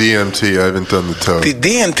 I've done DMT. I haven't done the toad. The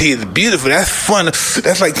DMT is beautiful. That's fun.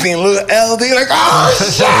 That's like seeing little LD. Like,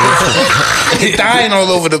 oh shit! You're dying all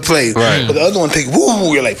over the place. Right. But the other one take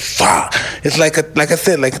woo. You're like, fuck. It's like I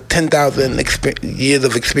said, like 10,000 years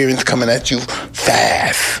of experience coming at you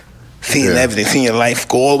fast. Seeing everything, seeing your life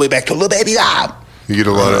go all the way back to little baby. You get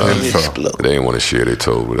a lot of info. Explode. They didn't want to share their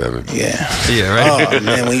toad with them. Yeah. Yeah, right. Oh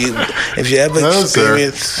man, if you ever That was there.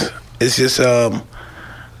 experience, it's just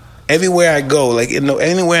everywhere I go, like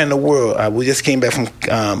anywhere in the world. We just came back from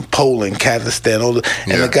Poland, Kazakhstan,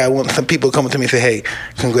 and the guy, some people coming to me and say, "Hey,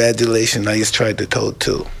 congratulations! I just tried the toad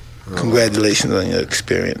too. Congratulations on your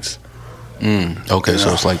experience." Okay,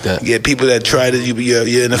 so it's like that. Yeah, people that try to,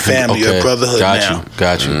 you're in a family, you're a brotherhood now.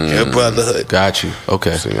 Got you. You're a brotherhood. Got you.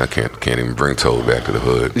 Okay. See, I can't even bring Toad back to the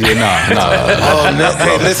hood. Yeah, nah. Oh, no,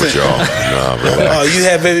 hey, listen. With y'all. Nah, relax. Oh, you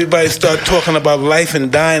have everybody start talking about life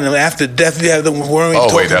and dying, and after death, you have them worrying.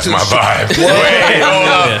 Oh, wait, that's my vibe. Wait, hold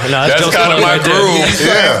up. Yeah, That's kind of my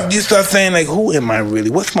groove. You start saying, like, who am I really?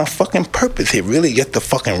 What's my fucking purpose here? Really, get the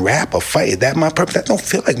fucking rap or fight? Is that my purpose? That don't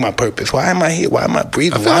feel like my purpose. Why am I here? Why am I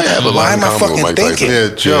breathing? I have a lot Why in am I common with fucking Mike thinking? Tyson.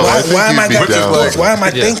 Yeah, Joe, I think Why am I you'd be got these down thoughts? with Why am I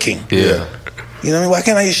Yeah. thinking? Yeah. You know what I mean? Why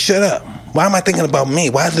can't I just shut up? Why am I thinking about me?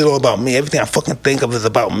 Why is it all about me? Everything I fucking think of is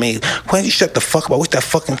about me. Why don't you shut the fuck up? I wish that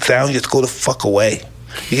fucking sound just go the fuck away.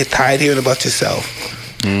 You get tired hearing about yourself.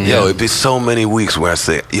 Yo, it'd be so many weeks where I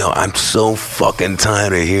say, yo, I'm so fucking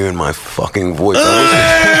tired of hearing my fucking voice.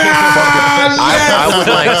 I would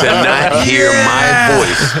like to not hear my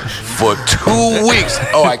voice for 2 weeks.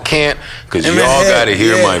 Oh, I can't, because In y'all my head, got to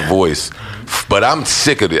hear yeah. my voice. But I'm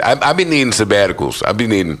sick of it. I've been needing sabbaticals. I've been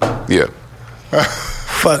needing, yeah.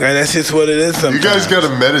 Fuck, that's just what it is sometimes. You guys got to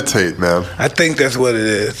meditate, man. I think that's what it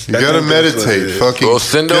is. You I got to think that's what it meditate. is. Fucking Well,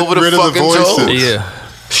 send get over the rid fucking of the voices. Toad. Yeah.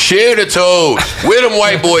 Share the Toad. Where them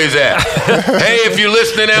white boys at? Hey, if you're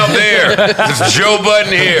listening out there, it's Joe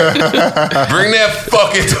Budden here. Bring that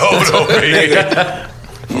fucking Toad over here.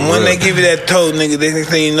 When they give you that Toad, nigga, they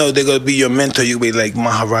think you know they're gonna be your mentor. You be like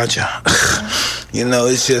Maharaja. You know,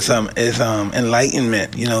 it's just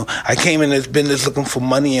enlightenment. You know, I came in this business looking for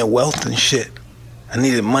money and wealth and shit. I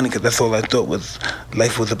needed money because that's all I thought was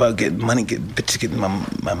life was about getting money, getting bitches, getting my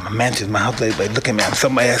mansions, my house. Everybody look at me. I'm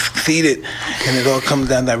somebody I succeeded, and it all comes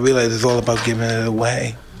down to I realize it's all about giving it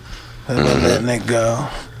away. It's about letting it go.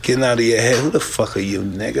 Getting out of your head. Who the fuck are you,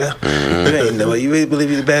 nigga? You ain't nobody. You really believe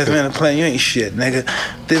you're the baddest man on the planet? You ain't shit, nigga.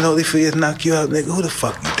 Didn't Holy Fears knock you out, nigga? Who the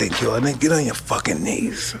fuck you think you are, nigga? Get on your fucking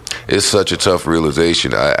knees. It's such a tough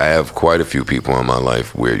realization. I have quite a few people in my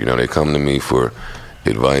life where, you know, they come to me for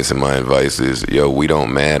advice, and my advice is, yo, we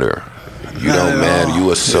don't matter. You Not don't at matter. all.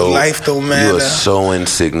 You are so Your life don't You matter. are so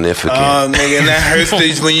insignificant. Oh, nigga, and that hurts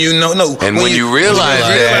when you know. No, And when you realize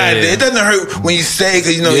that, it doesn't hurt when you say,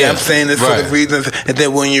 because you know, Yeah, I'm saying this for right. the reasons. And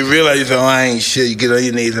then when you realize, oh, I ain't shit, you get on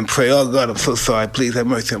your knees and pray. Oh God, I'm so sorry. Please have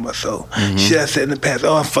mercy on my soul. Shit I said in the past.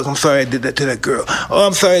 Oh fuck, I'm sorry I did that to that girl. Oh,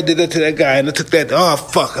 I'm sorry I did that to that guy, and I took that. Oh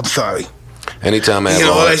fuck, I'm sorry. anytime I have You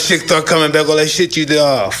know, a all hard, that shit start coming back. All that shit you did.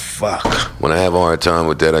 Oh fuck. when I have a hard time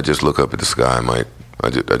with that, I just look up at the sky, Mike. I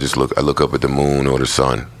look up at the moon or the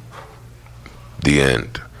sun. The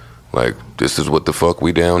end. Like, this is what the fuck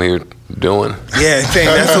we down here doing? Yeah, saying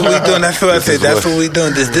that's what we doing. That's what I said. That's what we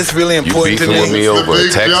doing. Is this really You important to beefing with me me? over a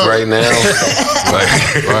big text joke. right now?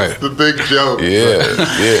 Like, Right. The big joke.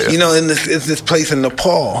 yeah. You know, it's this place in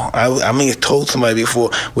Nepal. I mean, I told somebody before,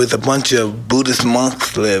 where a bunch of Buddhist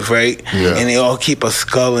monks live, right? Yeah. And they all keep a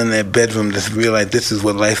skull in their bedroom to realize this is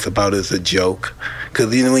what life's about, is a joke.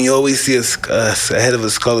 Because, you know, when you always see a head of a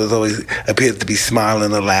skull, it always appears to be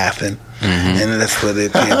smiling or laughing. And that's what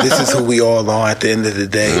it is. This is who we all are at the end of the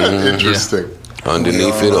day. Interesting.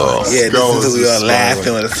 Underneath it all. Yeah, Skull this is who is we are, smiling.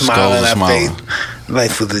 laughing with a smile Skull on is our smiling. face.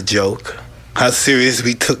 Life was a joke. How serious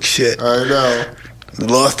we took shit. I know.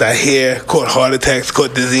 Lost our hair, caught heart attacks,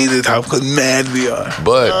 caught diseases, how mad we are.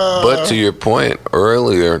 But to your point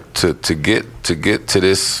earlier, to get to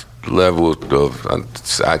this level of,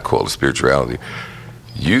 I call it spirituality,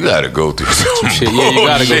 you got to go through some Shit, yeah, you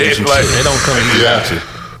gotta go through bullshit. some Like, shit. They don't come easy. You have to.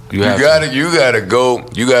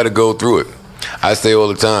 You gotta go through it. I say all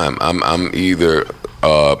the time, I'm either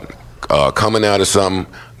coming out of something,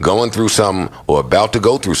 going through something, or about to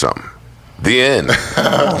go through something. The end.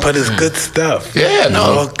 But it's good stuff. Yeah, no.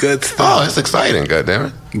 All good Oh, stuff. it's exciting,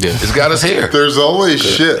 goddammit. Yeah. It's got us here. There's always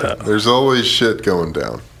shit. There's always shit going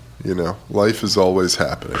down. You know, life is always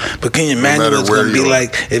happening. But can you No imagine matter what it's where going to be you are.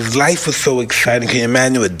 like? If life was so exciting, can you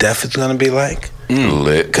imagine what death is going to be like?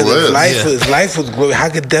 Lit. Because Bliss. if life was glory, how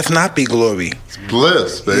could death not be glory?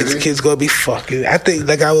 Bliss, These baby. kids going to be fucking. I think,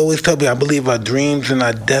 like I always tell people, I believe our dreams and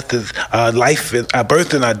our death is, our life is, our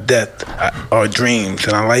birth and our death are dreams,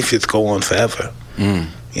 and our life just go on forever.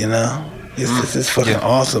 You know? It's fucking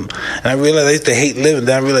awesome. And I realized I used to hate living.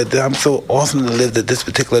 Then I realized that I'm so awesome to live at this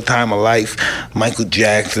particular time of life. Michael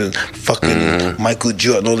Jackson, fucking Michael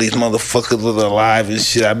Jordan, all these motherfuckers was alive and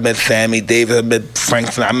shit. I met Sammy Davis, I met Frank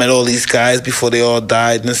Sinatra, I met all these guys before they all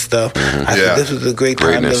died and stuff. I Yeah. said, this was a great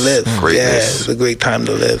time to Greatness. live. Greatness. Yeah, it's a great time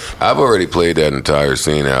to live. I've already played that entire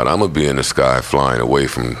scene out. I'm gonna be in the sky flying away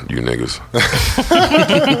from you niggas.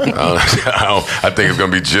 I think it's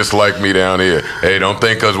gonna be just like me down here. Hey, don't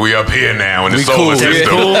think 'cause we up here now. now in the We solar cool. system.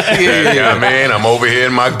 Cool. Yeah, man, I'm over here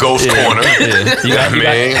in my ghost corner. Yeah. You got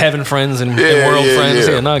Man. heaven friends and Yeah, world yeah, friends.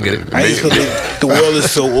 yeah. Yeah, no, I get it. I used to believe the world is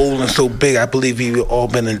so old and so big. I believe we've all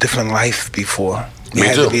been in different lives before. We Me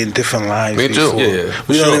had too. to be in different lives. Me too. before. Yeah,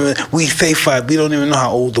 we for don't sure. even. We say five. We don't even know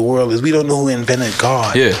how old the world is. We don't know who invented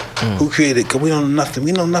God. Yeah. Who created God? We don't know nothing.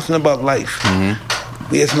 We know nothing about life.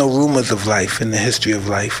 There's no rumors of life in the history of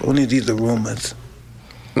life. Only these are rumors.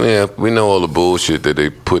 Yeah, we know all the bullshit that they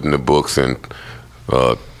put in the books and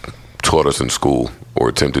taught us in school or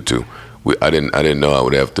attempted to. I didn't know I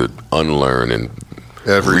would have to unlearn and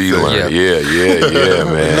Everything. relearn. Yeah,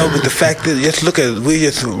 man. No, but the fact is, just look at it. We're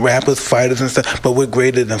just rappers, fighters, and stuff. But we're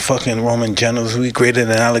greater than fucking Roman generals. We're greater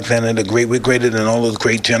than Alexander the Great. We're greater than all those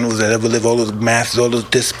great generals that ever lived. All those masters, all those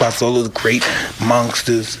despots, all those great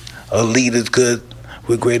monsters, leaders. Good.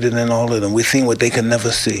 We're greater than all of them. We're seeing what they can never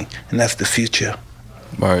see, and that's the future.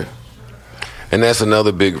 Right. And that's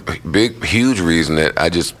another big, huge reason that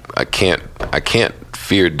I can't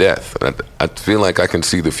fear death. I feel like I can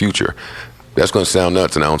see the future. That's going to sound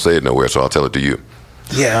nuts, and I don't say it nowhere, so I'll tell it to you.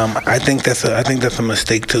 Yeah, I think that's a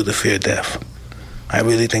mistake too, to fear death. I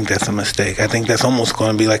really think that's a mistake. I think that's almost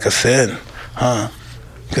going to be like a sin, huh?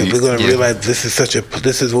 Because we're going to realize this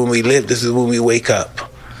is when we live. This is when we wake up.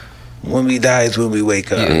 When we die is when we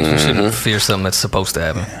wake up. Yeah, you shouldn't fear something that's supposed to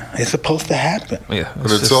happen. It's supposed to happen. Yeah,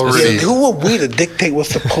 But it's already- Yeah, who are we to dictate what's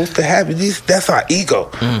supposed to happen? That's our ego.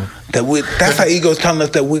 That's our ego telling us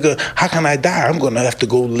that how can I die? I'm going to have to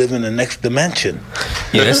go live in the next dimension.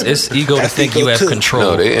 Yeah, it's ego to That's think ego you have too. control.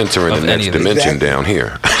 No, they enter in of the next any of these. dimension Exactly. down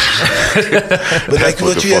here. But like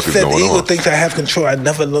What what the you fuck just is said, going ego on? thinks I have control. I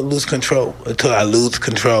never lose control until I lose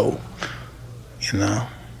control. You know?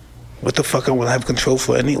 What the fuck I want to have control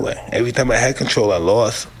for anyway? Every time I had control, I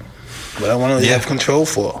lost. But I want to have control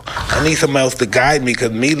for. I need somebody else to guide me,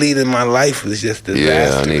 because me leading my life was just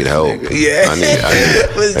disastrous. Yeah, I need help. Nigga. Yeah, I need-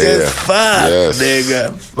 it was just fuck, Yes.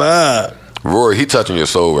 nigga. Fuck. Rory, he touching your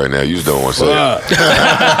soul right now. You just don't want to say it. Fuck.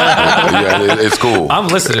 Yeah, it's cool. I'm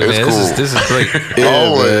listening, It's man. cool. This is great.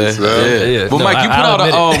 Always, man. Yeah. But No, Mike, you put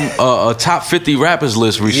I'll out a top 50 rappers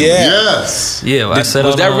list recently. Yeah. Yes. Yeah, I said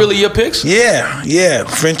Was on, that really your picks? Yeah.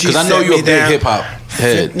 Frenchie. Because I know set you're me a big down. hip hop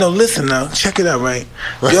head. No, listen now. Check it out, right?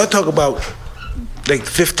 Y'all talk about like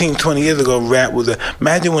 15, 20 years ago, rap was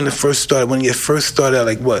imagine when it first started, when you first started out,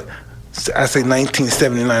 like what? I say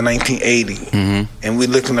 1979, 1980. And we're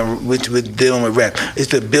looking at, we're dealing with rap.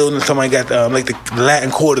 It's the building, somebody got like the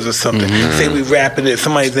Latin quarters or something. Say we rapping it,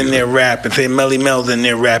 somebody's in there rapping. Say Melly Mel's in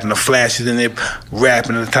there rapping, the Flash is in there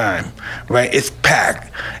rapping at the time. Right? It's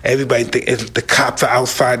packed. Everybody the cops are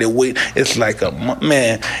outside, they wait. It's like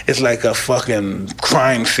it's like a fucking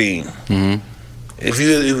crime scene. If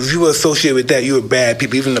you associate with that, you're bad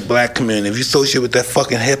people. Even the black community. If you associate with that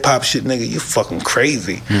fucking hip hop shit, nigga, you fucking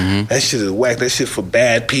crazy. That shit is whack. That shit for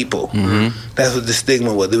bad people. That's what the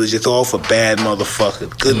stigma was. It was just all for bad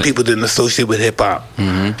motherfuckers. Good people didn't associate with hip hop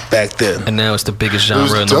back then. And now it's the biggest It was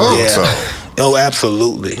genre in the dope, world. Yeah. Oh,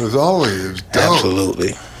 absolutely. It was always dope.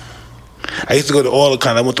 Absolutely. I used to go to all the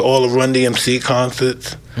concerts. I went to all the Run DMC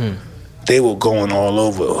concerts. They were going all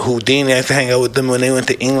over. Houdini, I used to hang out with them when they went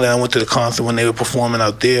to England. I went to the concert when they were performing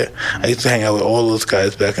out there. I used to hang out with all those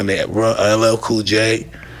guys back in the LL Cool J.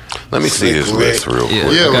 Let me see Slick his Rick. list real quick.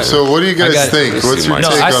 Yeah. Yeah, I got- so what do you I guys got- think? let's What's see your Mike.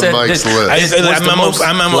 take No, I on said Mike's this- list? It was the most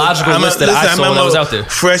logical list that I saw when I was out there.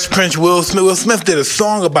 Fresh Prince Will Smith. Will Smith did a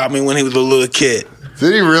song about me when he was a little kid.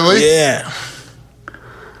 Did he really? Yeah.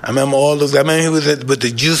 I remember all those. I remember he was with the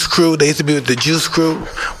Juice Crew. They used to be with the Juice Crew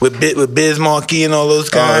with Biz Markie and all those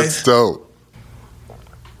Oh, guys. that's dope.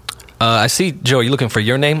 I see, Joe, are you looking for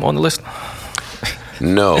your name on the list?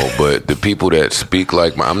 No, but the people that speak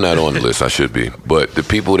like I'm not on the list. I should be, but the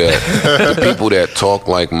people that talk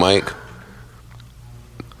like Mike,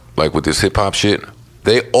 like with this hip hop shit,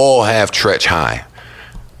 they all have Tretch High.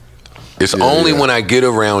 It's only when I get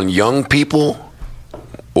around young people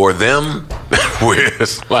or them where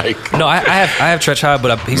it's like. No, I have Tretch High,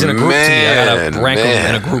 but he's in a group to me. I gotta rank him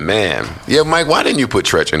in a group. Man, yeah, Mike. Why didn't you put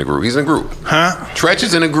Tretch in a group? He's in a group. Huh? Tretch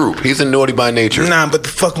is in a group. He's in Naughty by Nature. Nah, but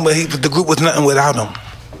the group was nothing without him.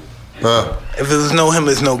 If it was no him,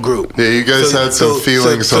 there's no group. Yeah, you guys had some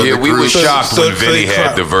feelings on Yeah, the we group. were shocked when Vinny he had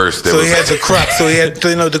cropped. the verse. That So was he had the crop. So he had,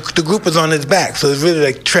 the group was on his back. So it's really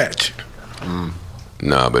like Tretch.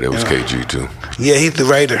 Nah, but it was KG too. Yeah, he's the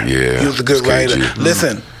writer. Yeah, he was a good it's writer. KG.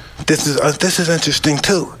 Listen, this is interesting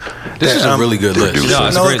too. This is a really good list. producer. No,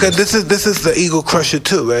 it's a No, great because list. this is the ego crusher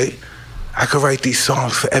too, right? I could write these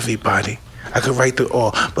songs for everybody. I could write them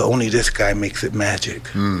all, but only this guy makes it magic.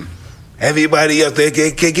 Everybody else, they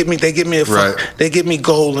get me Right. they get me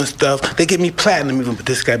gold and stuff. They get me platinum even, but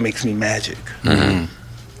this guy makes me magic.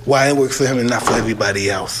 why it works for him and not for everybody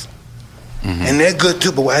else. And they're good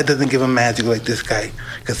too, but why it doesn't give him magic like this guy?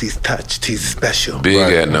 Because he's touched, he's special. Big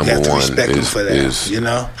at You number have to one respect him for that, is you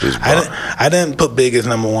know? is I didn't put Big as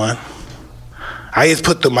number one. I just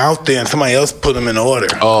put them out there and somebody else put them in order.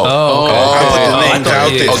 Okay. I put the names out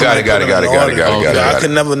there. Oh, got it.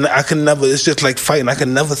 I can never. It's just like fighting. I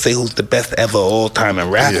can never say who's the best ever all time in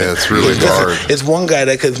rapping. Yeah, it's really hard. It's one guy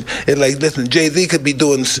that could. It's like, listen, Jay-Z could be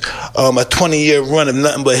doing a 20-year run of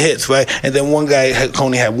nothing but hits, right? And then one guy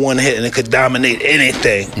only had one hit and it could dominate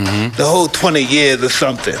anything. The whole 20 years or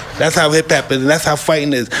something. That's how hip hop is, and that's how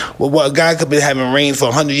fighting is. Well, a guy could be having reign for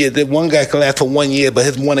 100 years. Then one guy can last for 1 year, but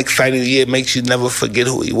his one exciting year makes you never forget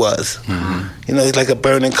who he was. You know, he's like a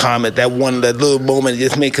burning comet. That little moment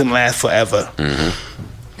just makes him last forever.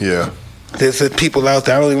 Yeah. There's people out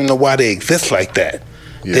there, I don't even know why they exist like that.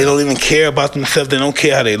 Yeah. They don't even care about themselves. They don't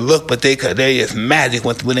care how they look, but they're just magic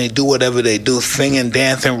when they do whatever they do, singing,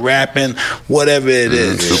 dancing, rapping, whatever it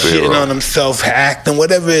is, shitting on themselves, acting,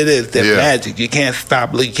 whatever it is. They're magic. You can't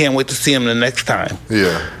stop. You can't wait to see them the next time.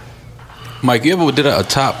 Yeah. Mike, you ever did a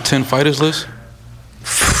top 10 fighters list?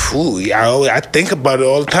 Ooh, I think about it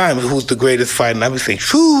all the time. Who's the greatest fighter? And I be saying,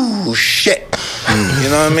 "Whoo, shit." You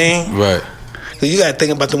know what I mean? Right. So you gotta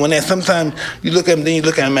think about the one that sometimes you look at him, then you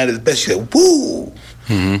look at him at his best. You say, "Woo."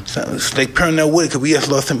 So it's like Pernell Whitaker. We just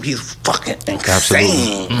lost him. He's fucking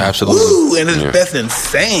insane. Absolutely. Woo, and his best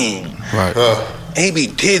insane. Right.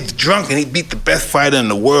 He's drunk and he beat the best fighter in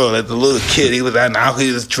the world as a little kid. He was out now.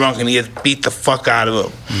 He was drunk and he just beat the fuck out of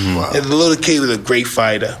him. As a little kid, he was a great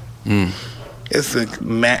fighter.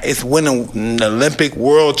 It's winning Olympic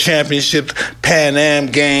World Championships, Pan Am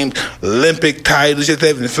Games, Olympic titles, just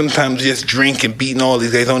everything. Sometimes just drinking, beating all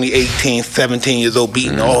these guys. Only 18, 17 years old,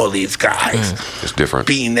 beating all these guys. It's different.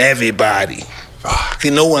 Beating everybody. See,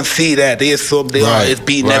 no one see that. They assume they are just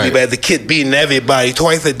beating everybody. The kid beating everybody.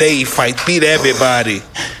 Twice a day he fights, beat everybody.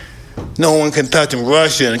 No one can touch him.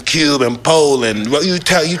 Russia and Cuba and Poland. You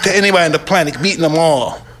tell anybody on the planet, beating them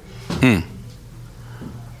all.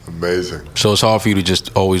 Amazing. So it's hard for you to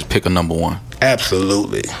just always pick a number one.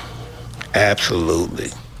 Absolutely.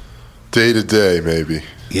 Day to day, maybe.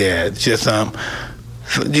 Yeah, it's just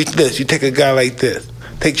you take a guy like this.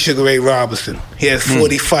 Take Sugar Ray Robinson. He has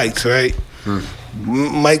 40 fights, right?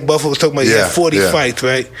 Mike Buffalo was talking about he had 40 fights,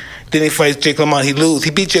 right? Then he fights Jake LaMotta. He loses.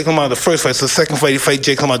 He beat Jake LaMotta the first fight. So the second fight he fights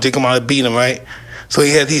Jake LaMotta. Jake LaMotta beat him, right? So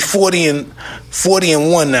he's 40 and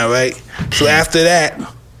 1 now, right? So after that,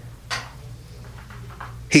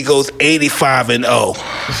 he goes 85 and 0.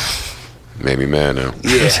 Made me mad now.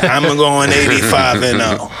 Yeah, I'm going 85 and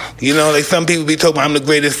 0. You know, like some people be talking about I'm the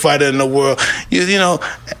greatest fighter in the world. You know,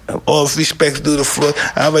 all respects due to Floyd.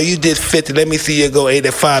 I'm like, you did 50. Let me see you go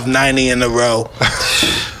 85, 90 in a row.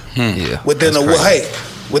 Yeah. Within a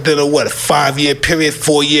 5-year period,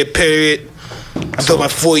 4-year period. I'm talking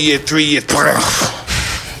about 4 years, 3 years.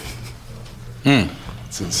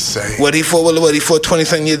 It's insane. What he fought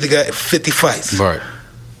 20-something years ago, 50 fights. Right.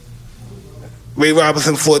 Ray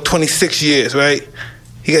Robinson fought 26 years, right?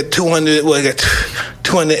 He got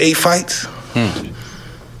 208 fights.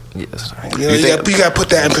 Yes. You know, you got to put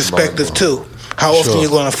that in perspective too. How often you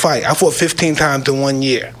going to fight? I fought 15 times in 1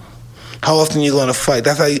 year. How often you going to fight?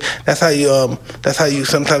 That's how you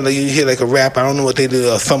sometimes you hear like a rap. I don't know what they do.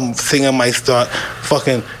 Or some singer might start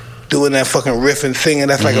fucking doing that fucking riff and singing.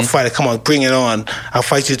 That's like a fighter. Come on, bring it on. I'll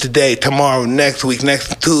fight you today, tomorrow, next week,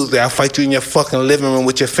 next Tuesday. I'll fight you in your fucking living room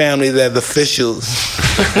with your family as officials.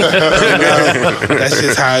 You know? That's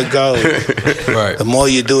just how it goes. Right. The more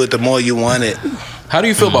you do it, the more you want it. How do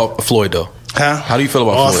you feel about Floyd, though? Huh? How do you feel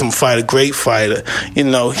about awesome Floyd? Fighter, great fighter. You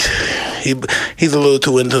know, he's a little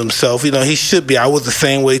too into himself. You know, he should be. I was the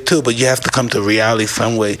same way too, but you have to come to reality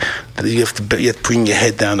some way. You have to bring your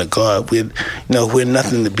head down to God. We're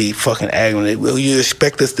nothing to be fucking arrogant. You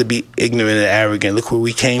expect us to be ignorant and arrogant. Look where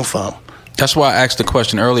we came from. That's why I asked the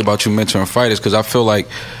question earlier about you mentoring fighters, because I feel like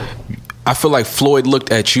Floyd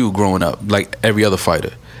looked at you growing up like every other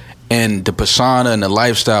fighter. And the persona and the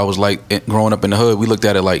lifestyle was like, growing up in the hood, we looked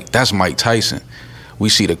at it like, that's Mike Tyson. We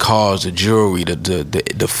see the cars, the jewelry,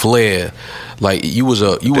 the flair. Like you was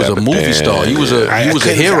a movie star. You was a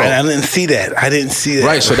hero. I didn't see that.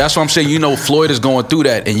 Right. So that's what I'm saying. You know, Floyd is going through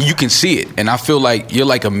that, and you can see it. And I feel like you're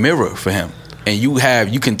like a mirror for him, and you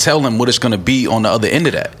can tell him what it's going to be on the other end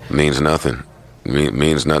of that. Means nothing.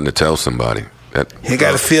 Means nothing to tell somebody. You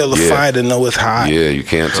got to feel the fire to know it's hot. Yeah, you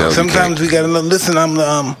can't tell. Sometimes we got to listen.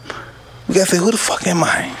 We got to say, who the fuck am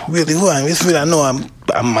I? Really, who am I? It's really, I know I'm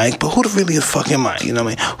Mike, but who the really the fuck am I? You know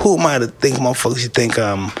what I mean? Who am I to think motherfuckers you think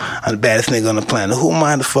I'm the baddest nigga on the planet? Who am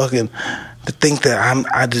I to fucking to think that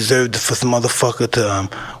I deserve for some motherfucker to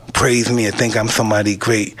praise me and think I'm somebody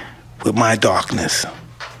great with my darkness.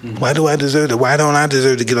 Why do I deserve that? Why don't I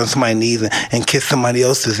deserve to get on somebody's knees and kiss somebody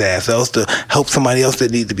else's ass, or else to help somebody else that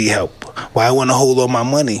needs to be helped? Why I want to hold all my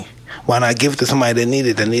money? Why not give it to somebody that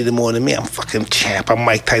needed more than me? I'm fucking champ. I'm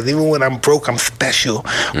Mike Tyson. Even when I'm broke, I'm special.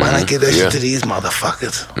 Why not give that shit to these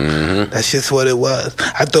motherfuckers? That's just what it was.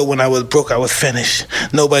 I thought when I was broke, I was finished.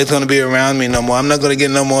 Nobody's gonna be around me no more. I'm not gonna get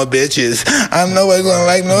no more bitches. I'm nobody gonna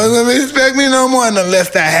like, nobody's gonna respect me no more. And the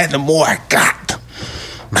less I had, the more I got.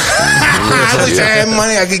 I wish I had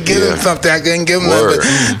money. I could give them something. I couldn't give them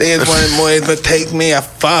nothing. They just wanted more to take me.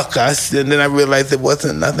 And then I realized it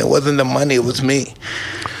wasn't nothing. It wasn't the money. It was me.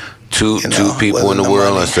 Two people in the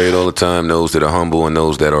world, I say it all the time, those that are humble and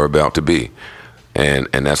those that are about to be. And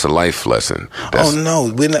that's a life lesson.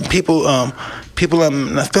 We're not people are,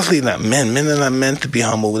 especially not men. Men are not meant to be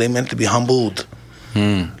humble. They're meant to be humbled.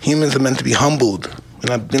 Humans are meant to be humbled.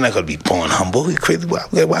 We're not going to be born humble. You crazy? Why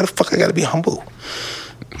the fuck I got to be humble?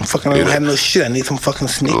 I don't have no shit. I need some fucking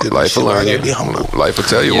sneakers. Life will learn you. Be humble. Life will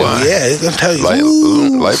tell you why. Yeah, it's going to tell you.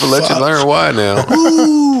 Life will let you learn why now.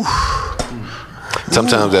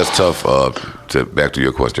 Sometimes that's tough. Back to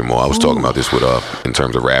your question, Mo. I was talking about this with in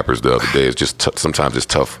terms of rappers the other day. It's just sometimes it's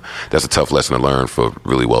tough. That's a tough lesson to learn for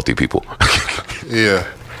really wealthy people. Yeah,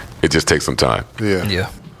 it just takes some time. Yeah.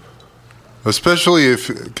 Especially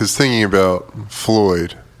because thinking about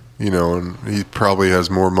Floyd, and he probably has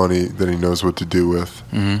more money than he knows what to do with,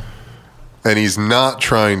 and he's not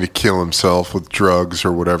trying to kill himself with drugs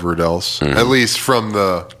or whatever else. At least from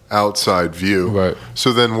the outside view. Right.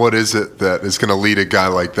 So then what is it that is going to lead a guy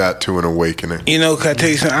like that to an awakening? Can I tell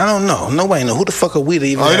you something? I don't know. Nobody know. Who the fuck are we to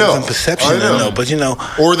even have some perception to know? But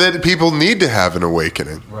or that people need to have an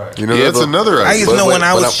awakening. Right. That's another idea. I used to know when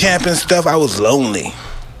I was champing stuff, I was lonely.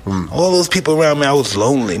 All those people around me, I was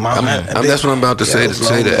lonely. That's what I'm about to say.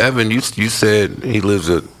 To Evan, you said he lives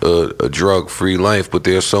a drug-free life, but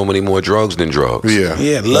there's so many more drugs than drugs.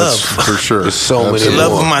 Yeah, love for sure. There's so many. The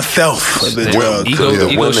love more. of myself. The drugs.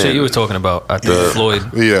 Ego shit you were talking about. I think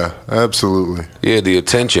Floyd. Yeah, absolutely. Yeah, the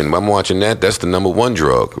attention. I'm watching that. That's the number one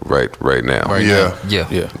drug right now. Right now.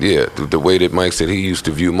 Yeah. The way that Mike said he used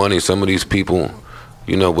to view money. Some of these people,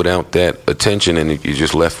 without that attention, and you're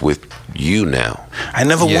just left with you now. I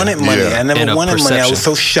never wanted money. I never wanted perception. money. I was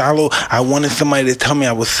so shallow. I wanted somebody to tell me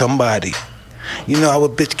I was somebody. I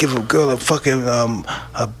would give a girl a fucking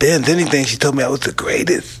a Benz, anything. She told me I was the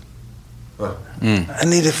greatest. I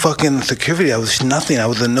needed fucking security. I was nothing. I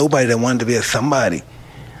was a nobody that wanted to be a somebody.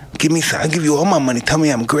 I'll give you all my money. Tell me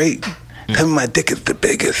I'm great. Tell me my dick is the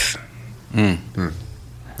biggest.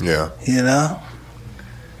 Yeah.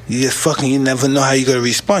 You just you never know how you're going to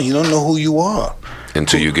respond. You don't know who you are.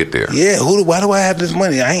 Until you get there. Yeah, why do I have this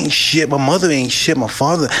money? I ain't shit. My mother ain't shit. My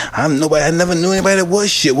father, I'm nobody. I never knew anybody that was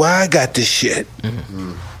shit. Why I got this shit?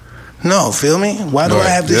 No, feel me? Why do I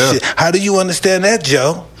have this shit? How do you understand that,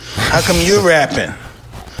 Joe? How come you're rapping?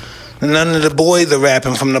 None of the boys are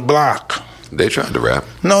rapping from the block. They tried to rap.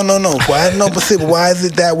 No. Why? No, but see, why is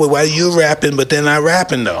it that way? Why are you rapping, but they're not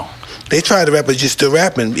rapping, though? They tried to rap, but you're still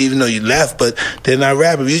rapping, even though you left, but they're not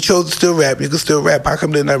rapping. If you chose to still rap, you can still rap. How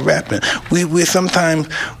come they're not rapping? We're sometimes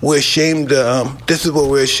ashamed of, this is what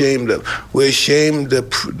we're ashamed of. We're ashamed to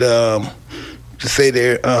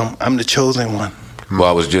say I'm the chosen one. Well,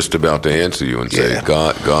 I was just about to answer you and say,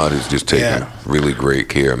 God has just taken really great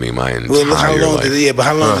care of me my entire life. But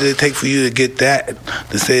how long did it take for you to get that,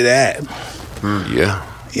 to say that? Yeah.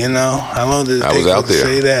 How long did it take you to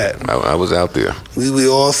say that? I was out there. We were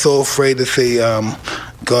all so afraid to say,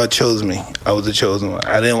 God chose me. I was the chosen one.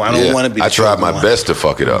 I don't want to be the chosen one. I tried my best to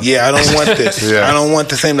fuck it up. Yeah, I don't want this. I don't want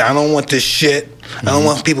the same. I don't want this shit. I don't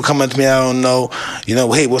want people coming up to me I don't know.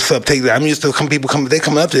 Hey, what's up? Take that. I'm used to people coming. They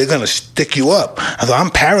coming up to. They're gonna stick you up. So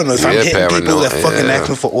I'm paranoid. So I'm hitting people that fucking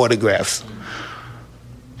asking for autographs.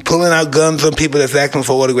 Pulling out guns on people that's asking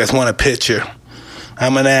for autographs. Want a picture.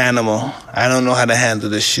 I'm an animal. I don't know how to handle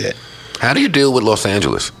this shit. How do you deal with Los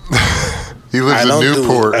Angeles? He lives in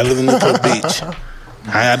Newport. I live in Newport Beach.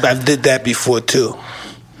 I did that before too.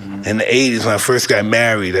 In the 80s, when I first got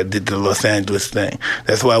married, I did the Los Angeles thing.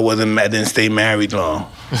 That's why I didn't stay married long.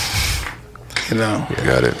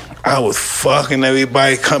 Got it. I was fucking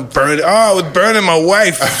everybody, burning. Oh, I was burning my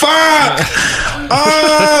wife. Fuck!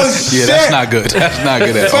 Oh, shit! Yeah, that's not good. That's not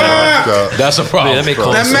good at all. That's a problem. Yeah,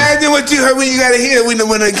 now imagine what you heard when you got to hear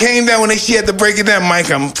when it came down, she had to break it down.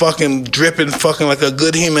 Mike, I'm fucking dripping fucking like a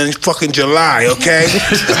good human fucking July, okay?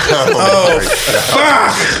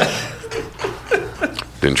 Fuck!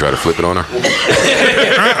 Didn't try to flip it on her? You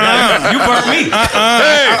burnt me.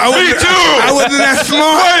 Hey, me too! I wasn't that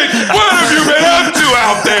smart. Wait, what have you been up to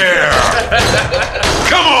out there?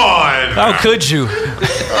 Come on! How could you?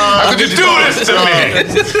 How could you do this to me?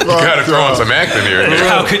 You gotta throw on some acting here.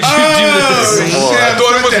 How could you do this? I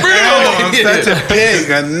thought it was real. I'm such a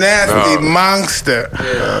pig, a nasty monster.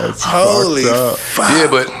 Holy fuck. Yeah,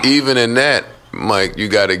 but even in that, Mike, you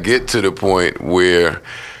got to get to the point where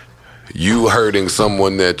you hurting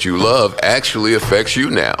someone that you love actually affects you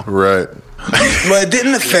now. Right. Well, it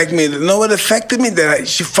didn't affect me. You know what affected me? That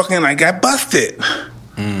I got busted.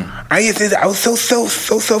 I was so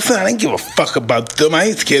I didn't give a fuck about them. I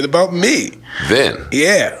ain't scared about me. Then.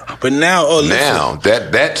 Yeah. But now, now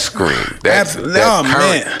that scream. Man.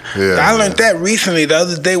 Yeah, I learned that recently, the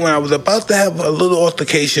other day when I was about to have a little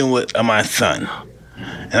altercation with my son.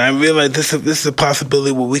 And I realized this is a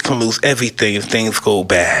possibility where we can lose everything if things go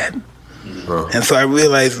bad. And so I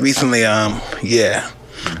realized recently,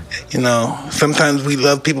 sometimes we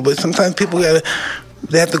love people, but sometimes people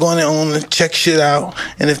they have to go on their own and check shit out.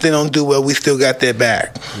 And if they don't do well, we still got their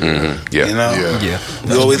back. Mm-hmm. Yeah. You know? Yeah.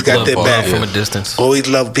 We always got their back. From a distance. Always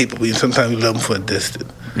love people, but sometimes we love them from a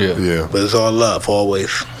distance. Yeah. But it's all love,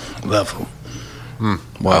 always. Love them.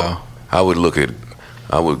 Wow. I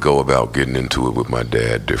would go about getting into it with my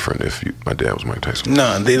dad different if my dad was Mike Tyson.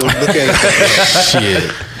 No, they don't look at it.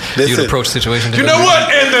 Shit. You'd approach the situation You know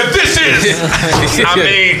what? And this is. I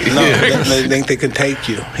mean. No, they think they can take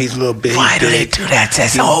you. He's a little big. Why do they do that? That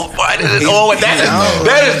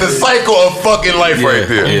is the cycle of fucking life right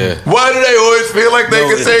there. Yeah. Why do they always feel like they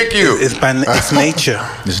can take you? It's nature.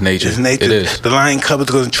 It's nature. It's nature. It is. The lion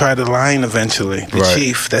cub's going to try the lion eventually. The Right.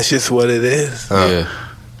 chief. That's just what it is. Yeah.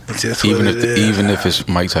 It's just Even what if it is. even if it's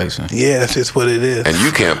Mike Tyson. Yeah, that's just what it is. And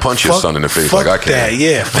you can't punch your son in the face like I can. That,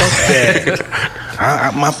 yeah, fuck that.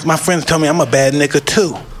 my friends tell me I'm a bad nigga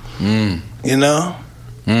too. You know?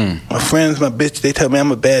 My friends, my bitch, they tell me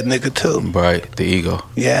I'm a bad nigga too. Right. The ego.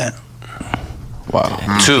 Yeah. Wow.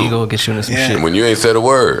 You go get you into some Yeah. shit. When you ain't said a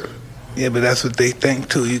word. Yeah, but that's what they think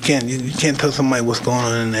too. You can't tell somebody what's going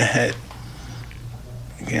on in their head.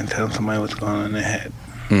 You can't tell somebody what's going on in their head.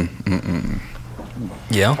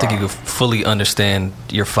 Yeah, I don't think you could fully understand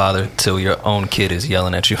your father till your own kid is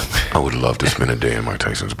yelling at you. I would love to spend a day in Mike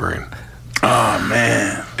Tyson's brain. Oh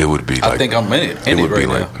man. It would be like. I think I'm in it. It would be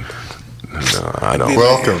right like. now. No, I don't.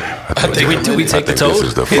 Welcome. Do we take the This toad?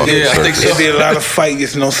 is the fucking Yeah, I think circus. so. There'd be a lot of fight.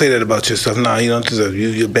 Just don't say that about yourself. No, you don't deserve.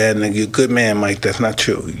 You're a bad nigga. You're a good man, Mike. That's not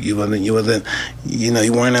true. You wasn't. You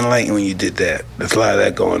weren't enlightened when you did that. There's a lot of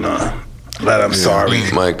that going on. A lot of I'm sorry.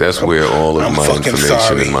 Mike, that's where all of I'm my fucking information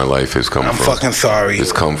sorry. in my life has come I'm from. fucking sorry.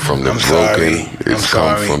 It's come from the I'm broken. sorry. It's I'm come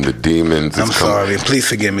sorry. from the demons. I'm sorry. Please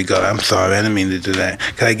forgive me, God. I'm sorry. I didn't mean to do that.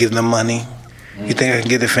 Can I give them money? You think I can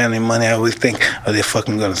give the family money? I always think, oh, they're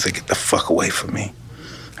fucking gonna say, get the fuck away from me.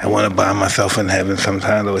 I want to buy myself in heaven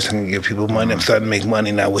sometimes. I wish I can give people money. I'm starting to make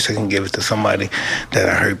money now. I wish I can give it to somebody that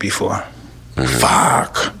I hurt before.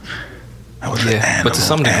 Fuck. I was an animal, but to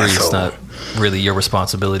some degree, asshole. it's not really your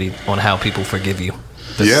responsibility on how people forgive you.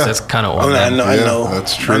 That's kind of Oh, on I them. know, I Yeah, know.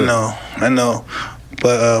 that's true. I know.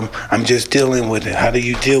 But I'm just dealing with it. How do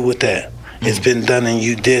you deal with that? It's been done and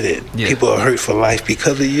you did it. Yeah. People are hurt for life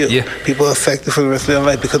because of you. Yeah. People are affected for the rest of their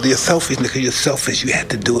life because of your selfishness. Because you're selfish. You had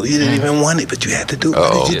to do it. You didn't even want it, but you had to do it. Why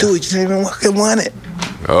Uh-oh. did you do it? You didn't even fucking want it.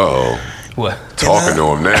 Oh, What? talking to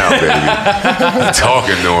him now, baby.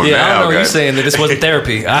 Talking to him Yeah, now. I don't know. You're guys. saying that this wasn't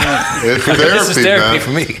therapy. It's This is therapy, therapy man. for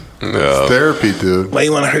me. No. Therapy, dude. Why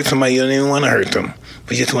you want to hurt somebody? You don't even want to hurt them.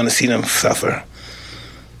 But you just want to see them suffer.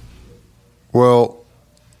 Well,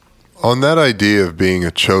 on that idea of being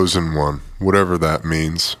a chosen one, whatever that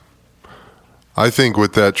means, I think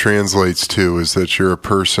what that translates to is that you're a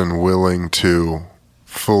person willing to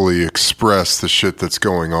fully express the shit that's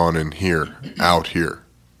going on in here, out here.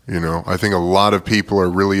 You know, I think a lot of people are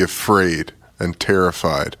really afraid and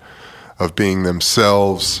terrified of being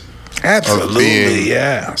themselves, of Absolutely, being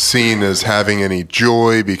yeah. seen as having any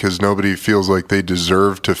joy because nobody feels like they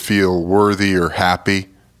deserve to feel worthy or happy.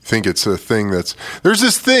 I think it's a thing there's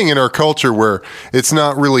this thing in our culture where it's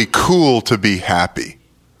not really cool to be happy.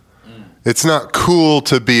 It's not cool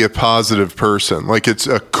to be a positive person. Like it's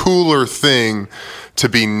a cooler thing to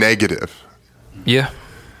be negative. Yeah.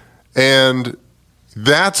 And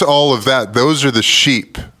that's all of that. Those are the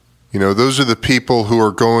sheep. You know, those are the people who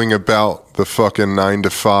are going about the fucking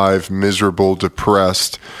 9-to-5, miserable,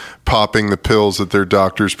 depressed, popping the pills that their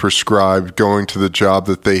doctors prescribed, going to the job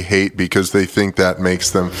that they hate because they think that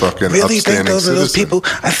makes them fucking Really upstanding think those are those citizen.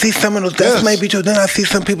 people? I see some of those. That Yes. might be true. Then I see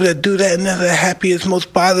some people that do that, and they're the happiest,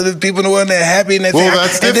 most positive people in the world. And they're happy, and they Well, say,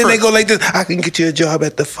 that's and then they different. go like this: "I can get you a job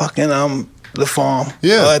at the fucking the farm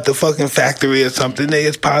Yeah. or at the fucking factory or something. They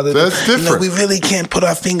is positive. That's different. We really can't put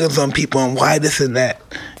our fingers on people and why this and that.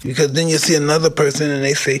 Because then you see another person and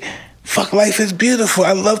they say, fuck, life is beautiful.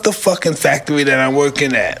 I love the fucking factory that I'm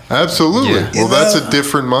working at. Absolutely. Yeah. Well, You that's know? a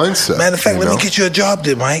different mindset. Matter of fact, you let know? me get you a job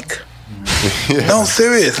there, Mike. Yeah. No,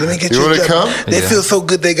 serious. Let me get You you a wanna job. come? They Yeah. feel so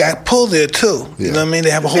good they got pulled there too. You Yeah. know what I mean? They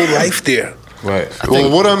have a whole life there. Right.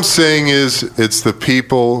 Well, what I'm saying is, it's the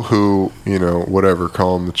people who, whatever,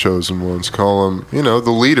 call them the chosen ones, call them,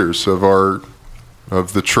 the leaders of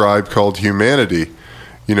the tribe called humanity.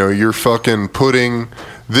 You're fucking putting,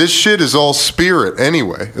 this shit is all spirit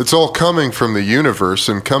anyway. It's all coming from the universe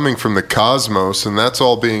and coming from the cosmos, and that's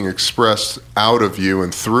all being expressed out of you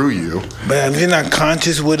and through you. But if you're not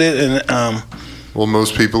conscious with it, and Well,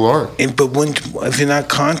 most people aren't. if you're not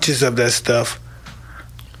conscious of that stuff,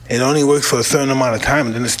 it only works for a certain amount of time,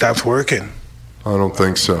 and then it stops working. I don't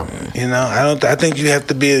think so. I think you have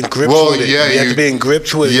to be in grips Well, with it. yeah, you have to be in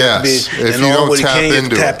grips with it. You have to yes. be If in you all don't what you tap can, you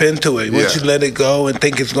into tap it. into it. Once Yeah. you let it go and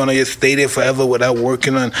think it's going to just stay there forever without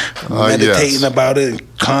working on meditating yes. about it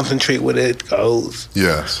and concentrate with it, it goes.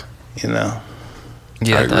 Yes.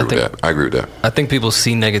 Yeah, I agree with that. I think people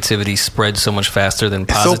see negativity spread so much faster than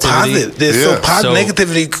It's so positivity. positive. There's so Yeah. positive. So-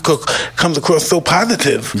 Negativity comes across so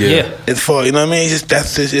positive. Yeah. It's for, you know what I mean?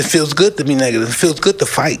 It feels good to be negative. It feels good to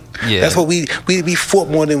fight. Yeah. That's what we fought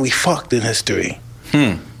more than we fucked in history.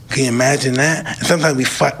 Can you imagine that? And sometimes we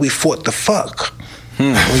fought to fuck.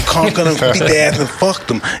 We conquered them, beat their ass and fucked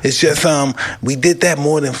them. It's just we did that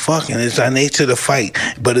more than fucking. It's our nature to fight,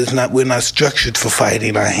 but it's not. We're not structured for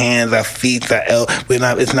fighting. Our hands, our feet,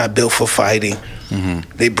 it's not built for fighting.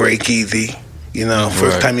 They break easy. First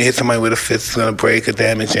Right. time you hit somebody with a fist, it's gonna break or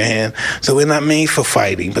damage your hand. So we're not made for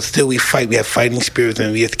fighting, but still we fight. We have fighting spirits,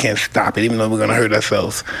 and we just can't stop it. Even though we're gonna hurt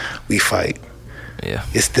ourselves, we fight. Yeah.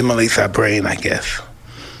 It stimulates our brain, I guess.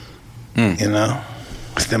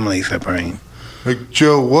 Stimulates our brain. Like,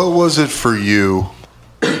 Joe, what was it for you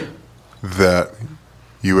that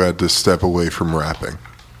you had to step away from rapping?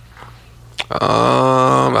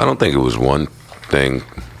 I don't think it was one thing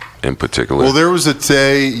in particular. Well, there was a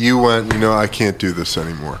day you went, I can't do this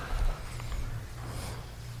anymore.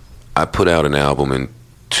 I put out an album in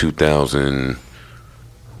 2000.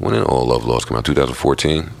 When did All Love Lost come out?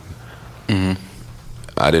 2014.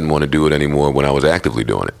 I didn't want to do it anymore when I was actively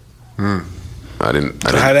doing it. I didn't.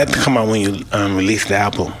 So how did that come out when you released the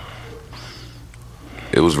album?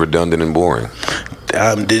 It was redundant and boring.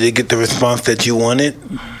 Did it get the response that you wanted?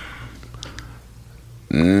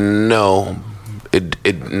 No,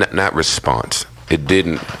 not response. It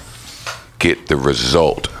didn't get the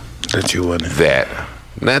result That you wanted.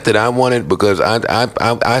 not that I wanted, because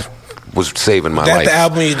I was saving my That life. the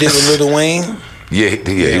album you did with Lil Wayne? Yeah,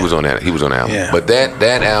 he was on that. He was on the album. Yeah. But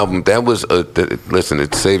that album, that was listen.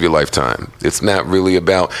 It saved your lifetime. It's not really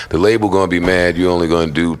about the label going to be mad. You're only going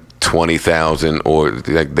to do 20,000, or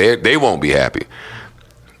like they won't be happy.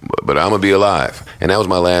 But I'm gonna be alive, and that was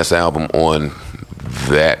my last album on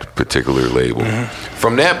that particular label.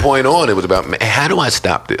 From that point on, it was about, man, how do I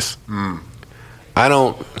stop this? I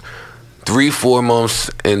don't. 3-4 months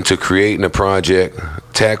into creating a project,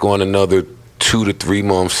 tack on another 2 to 3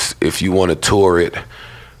 months if you want to tour it.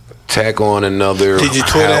 Tack on another. Did you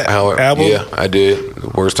tour that album? Yeah, I did. The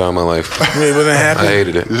worst time of my life. It wasn't happy? I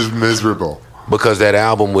hated it It was miserable. because that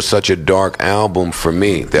album was such a dark album for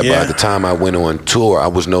me that Yeah. by the time I went on tour, I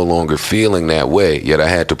was no longer feeling that way. Yet I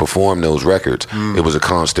had to perform those records. It was a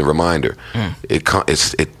constant reminder. It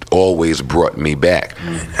always brought me back.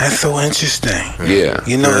 That's so interesting. Yeah.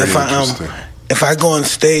 You know, Very if interesting. I go on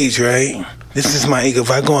stage, right? This is my ego.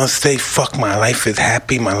 If I go on stage, fuck, my life is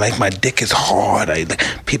happy. My dick is hard.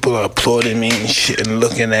 People are applauding me and shit and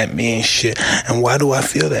looking at me and shit. And why do I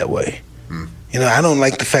feel that way? I don't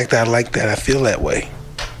like the fact that I like that. I feel that way.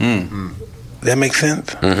 That makes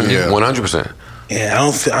sense? Yeah. 100%. Yeah,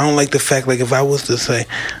 I don't like the fact, like, if I was to say,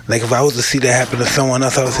 like, if I was to see that happen to someone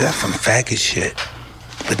else, I would say, that's some faggot shit.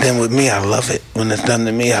 But then with me, I love it. When it's done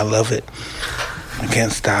to me, I love it. I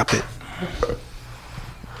can't stop it.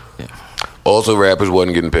 Also, rappers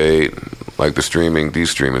wasn't getting paid. Like these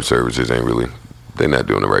streaming services they're not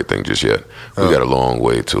doing the right thing just yet. We got a long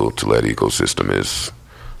way till that ecosystem is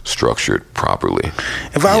structured properly.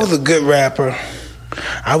 If I was a good rapper,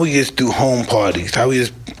 I would just do home parties. I would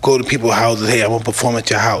just go to people's houses. Hey, I want to perform at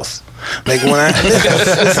your house. Like when I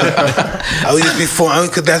would just be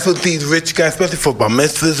because that's what these rich guys, especially for bar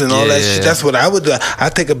mitzvahs and all that shit. That's what I would do. I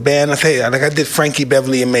take a band. I say, like I did Frankie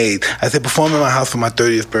Beverly and Maze. I said, perform in my house for my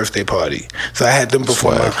 30th birthday party. So I had them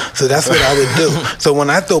perform. So that's what I would do. So when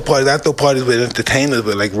I throw parties with entertainers,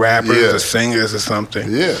 with like rappers Yeah. or singers or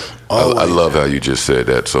something. Yeah. I love how you just said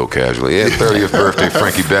that so casually. Yeah, 30th birthday,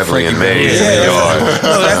 Frankie Beverly in May.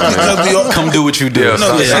 No, that's because we all Come do what you do. I'm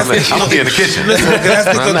gonna be in the kitchen.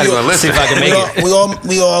 I'm not even gonna listen. See if I can make it.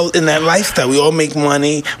 we all in that lifestyle. We all make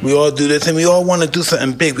money. We all do this, and we all want to do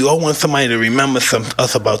something big. We all want somebody to remember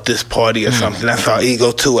us about this party or something. That's our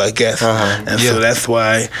ego too, I guess. And so that's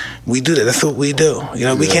why we do that. That's what we do. You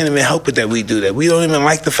know, we can't even help it that we do that. We don't even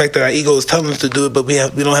like the fact that our ego is telling us to do it, but we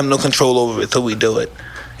don't have no control over it, so we do it.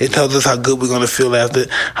 It tells us how good we're going to feel after,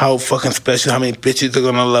 how fucking special, how many bitches are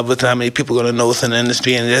going to love us, how many people are going to know us in the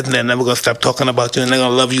industry, and they're never going to stop talking about you, and they're going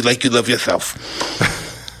to love you like you love yourself.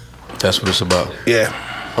 That's what it's about. Yeah.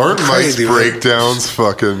 Aren't Mike's Crazy, right? breakdowns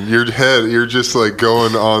fucking you're just like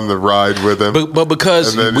going on the ride with him. But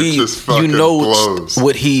because and then it just fucking blows.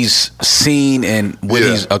 what he's seen and what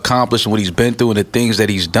he's accomplished and what he's been through and the things that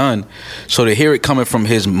he's done, so to hear it coming from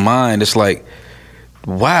his mind, it's like,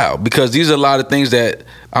 wow. Because these are a lot of things that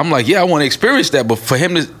I'm like, yeah, I want to experience that, but for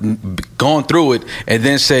him to gone through it and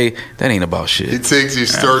then say that ain't about shit. It takes you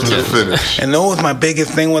start to finish. And that was my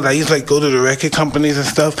biggest thing was I used to like go to the record companies and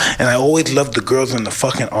stuff, and I always loved the girls in the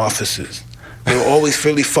fucking offices. They were always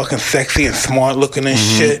really fucking sexy and smart looking and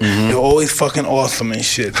shit. They were always fucking awesome and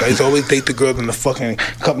shit. So I used to always date the girls in the fucking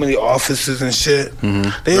company offices and shit.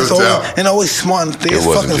 They was always smart and they was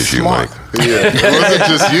fucking smart. Yeah, it wasn't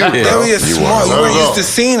just you, bro. They were smart. You weren't used to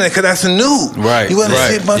seeing it because that's new. Right. You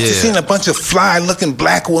wasn't seeing a bunch of fly looking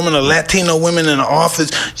black women or Latino women in the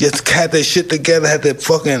office just had their shit together, had their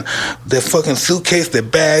fucking suitcase, their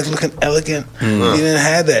bags looking elegant. You didn't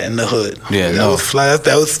have that in the hood. Yeah, that was fly.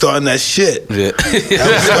 That was starting that shit. Yeah. That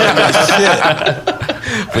was starting that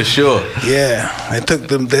shit. For sure. Yeah. They took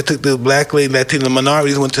the black lady, Latino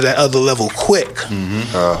minorities went to that other level quick.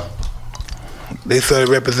 They started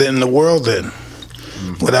representing the world then,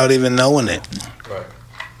 without even knowing it. Right.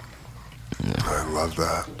 I love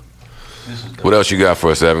that. What else you got for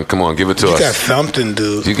us, Evan? Come on, give it to us. You got something,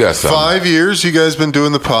 dude. You got something. 5 years you guys been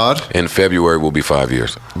doing the pod? In February will be 5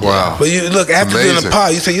 years. Wow. But you look, after Amazing. doing the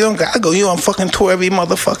pod, you say you don't gotta go. You on fucking tour every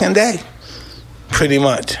motherfucking day. Pretty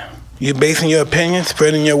much. You're basing your opinion,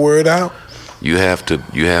 spreading your word out. You have to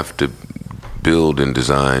build and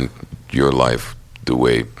design your life the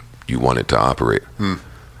way you want it to operate.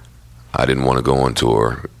 I didn't want to go on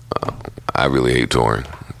tour. I really hate touring,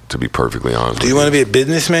 to be perfectly honest with you. Do you want to be a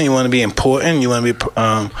businessman? You want to be important? You want to be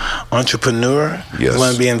entrepreneur? Yes. You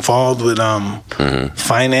want to be involved with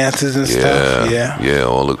finances and stuff? Yeah.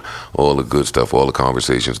 All the good stuff, all the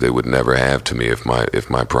conversations they would never have to me if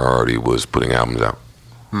my priority was putting albums out.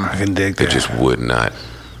 I can dig that. It just would not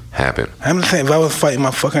happen. I'm saying, if I was fighting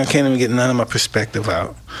my fucking, I can't even get none of my perspective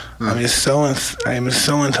out. I am so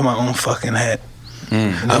into my own fucking head.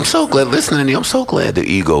 I'm so glad listening to you. I'm so glad the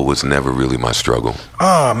ego was never really my struggle.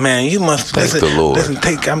 Oh man, you must Thank the Lord.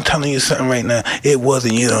 I'm telling you something right now. It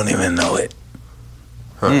wasn't. You don't even know it.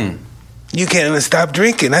 You can't even stop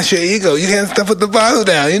drinking. That's your ego. You can't stop with the bottle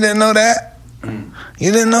down. You didn't know that.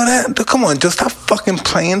 You didn't know that? Come on, just stop fucking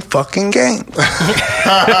playing fucking games.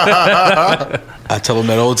 I tell them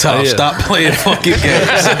that all the time. Stop playing fucking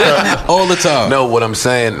games. All the time. No, what I'm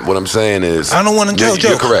saying is I don't want to drink.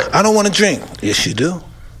 You're correct. I don't want to drink. Yes, you do.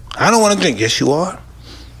 I don't want to drink. Yes, you are.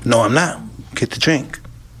 No, I'm not. Get the drink.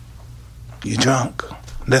 You drunk.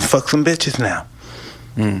 Let's fuck some bitches now.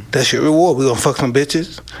 That's your reward. We gonna fuck some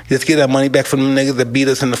bitches. Let's get our money back from them niggas that beat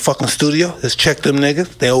us in the fucking studio. Let's check them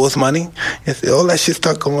niggas. They owe us money. All that shit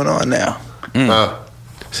start going on now.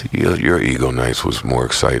 See, your ego nights was more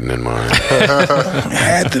exciting than mine. It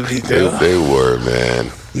had to be, girl. They were,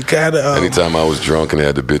 man. You gotta. Anytime I was drunk and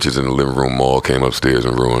had the bitches in the living room, Maul came upstairs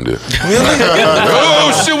and ruined it. Really?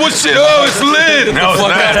 Oh shit! What shit? Oh, it's lit. No, it's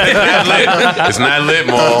not lit. It's not lit,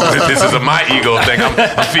 Maul. This is a my ego thing. I'm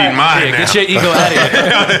feeding mine now. Get your ego out of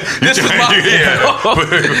here. This is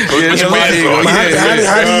my ego.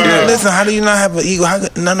 Listen, how do you not have an ego?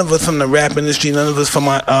 None of us from the rap industry, none of us from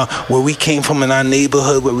where we came from in our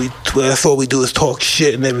neighborhood, where that's all we do is talk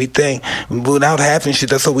shit and everything. Without having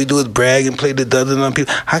shit, that's all we do is brag and play the dozen on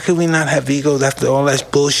people. How can we not have egos after all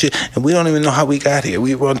that bullshit? And we don't even know how we got here.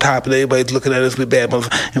 We were on top of it. Everybody's looking at us with bad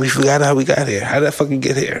motherfuckers. And we forgot how we got here. How did I fucking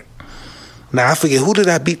get here? Now, I forget. Who did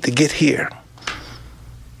I beat to get here?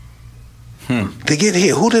 To get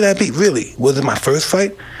here, who did I beat? Really? Was it my first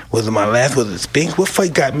fight? Was it my last? Was it Spinks? What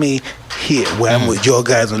fight got me here where I'm with your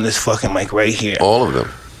guys on this fucking mic right here? All of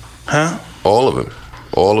them. Huh? All of them.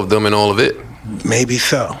 All of them and all of it. Maybe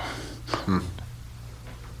so.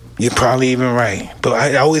 You're probably even right. But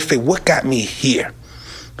I always say, what got me here?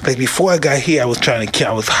 Like before I got here, I was trying to kill.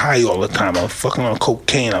 I was high all the time. I was fucking on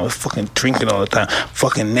cocaine. I was fucking drinking all the time.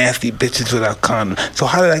 Fucking nasty bitches without condoms. So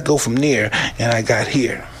how did I go from there and I got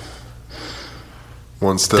here?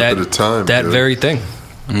 One step at a time. That dude. very thing.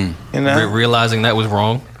 You know? Realizing that was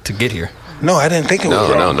wrong to get here. No, I didn't think it was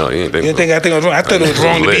wrong. No, you didn't think You didn't think I think it was wrong? I thought it was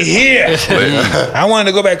wrong to be here. I wanted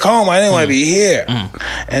to go back home. I didn't want to be here.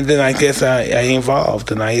 And then I guess I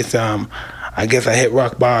evolved, and I guess I hit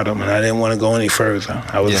rock bottom, and I didn't want to go any further.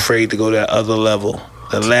 I was afraid to go to that other level,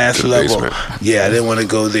 the last level. basement. Yeah, I didn't want to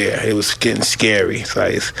go there. It was getting scary, so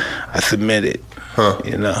I submitted.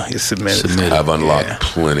 You know, you submitted. I've unlocked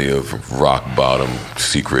plenty of rock bottom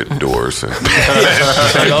secret doors. And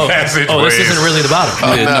This isn't really the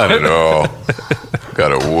bottom. not at all.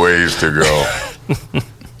 Got a ways to go.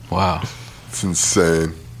 Wow. It's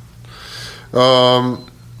insane. So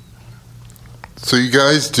you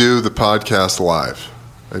guys do the podcast live,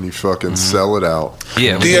 and you fucking sell it out.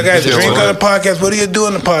 Yeah. Do you guys Yeah, drink well, on the podcast? What do you do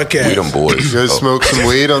on the podcast? We them boys. You guys smoke some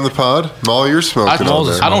weed on the pod? Maul, you're smoking on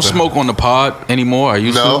there. I don't smoke on the pod anymore. I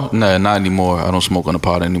used No? to. No, not anymore. I don't smoke on the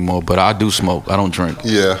pod anymore. But I do smoke. I don't drink.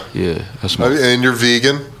 Yeah. Yeah, I smoke. And you're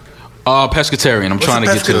vegan? Pescatarian. I'm trying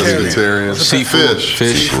to get to the Pescatarian. seafood.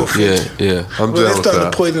 Fish. Yeah, yeah. I'm Well, they're down with starting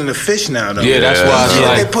that. to poison the fish now, though. Yeah, that's why it's Yeah,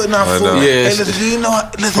 like. they putting out I food. know. Yeah, Hey, listen, do you know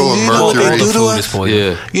what mercury. they do to Food us? is poison.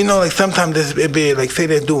 Yeah. You know, like sometimes it'd be like, say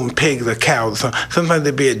they're doing pigs or cows. So sometimes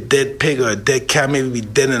there'd be a dead pig or a dead cow, maybe be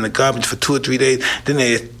dead in the garbage for 2 or 3 days. Then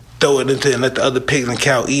they throw it into it and let the other pigs and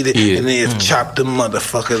cow eat it, and then they just chop them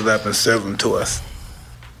motherfuckers up and serve them to us.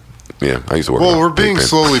 Yeah, I used to work. Well, on we're being Pigpen.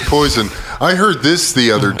 slowly poisoned. I heard this the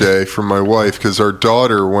other day from my wife because our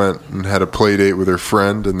daughter went and had a play date with her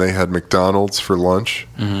friend, and they had McDonald's for lunch.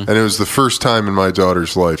 And it was the first time in my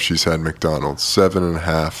daughter's life she's had McDonald's.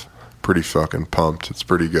 7.5. Pretty fucking pumped. It's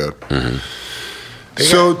pretty good.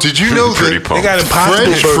 So, did you know Pretty that pumped. They got Impossible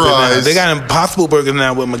French Burger now. fries? They got Impossible Burger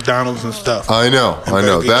now with McDonald's and stuff. I know.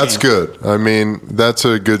 Burger That's King. good. I mean, that's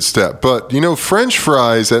a good step. But, you know, French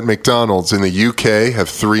fries at McDonald's in the UK have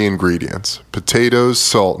 3 ingredients: potatoes,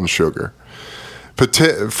 salt, and sugar.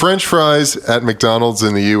 French fries at McDonald's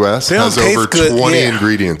in the US They don't has taste over good. 20 Yeah.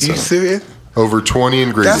 ingredients You in it. serious? Over 20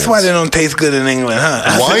 ingredients. That's why they don't taste good in England, huh?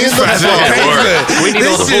 Why in the Fries don't fuck? taste good. We need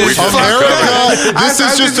all the This shit is bullshit. fucked America, up. this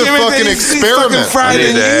is just a fucking experiment. Fried I in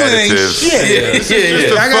need the England ain't additives. shit. Just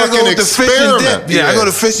a I gotta go fucking with the fish and experiment. dip. Yeah, I go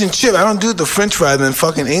to fish and chip. I don't do the French fries in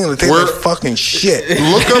fucking England. It tastes We're- like fucking shit.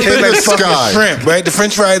 Look up Tastes in like the fucking sky. shrimp, right? The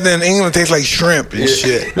French fries in England taste like shrimp and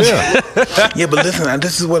shit. Yeah. Yeah, but listen,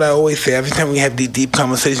 this is what I always say. Every time we have these deep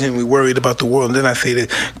conversations, we worried about the world, and then I say that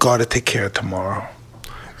God will take care of tomorrow.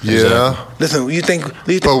 Yeah. Listen, you think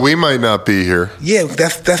But we might not be here. yeah,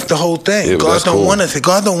 that's the whole thing. Yeah, God that's don't cool. want us.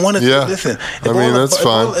 God don't want us. Yeah. Listen, I mean, that's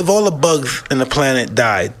fine. If all the bugs in the planet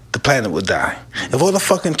died, the planet would die. If all the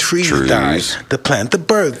fucking trees died, the planet, the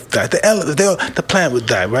birds died, the elephants, the planet would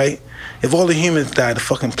die, right? If all the humans died, the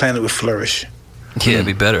fucking planet would flourish. Yeah, it'd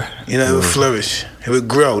be better. You know, it would flourish. It would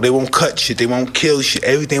grow. They won't cut shit. They won't kill shit.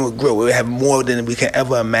 Everything would grow. We would have more than we can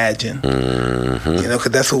ever imagine. You know,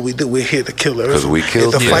 because that's what we do. We're here to kill the earth. 'Cause we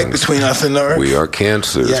kill It's a fight things. between us and the earth. We are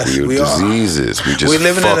cancers. Yes, we are diseases. We just we're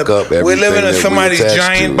living fuck in up everything We're living in that somebody's we attach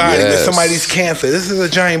giant to. body. Yes. We're somebody's cancer. This is a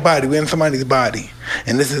giant body. We're in somebody's body,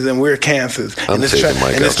 and we're cancers. I'm and it's, taking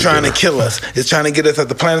Mike and out it's to trying to dinner. kill us. It's trying to get us out.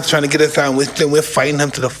 The planet's trying to get us out. And we're fighting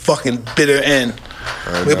them to the fucking bitter end.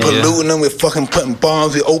 We're polluting them. We're fucking putting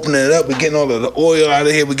bombs. We're opening it up. We're getting all of the oil out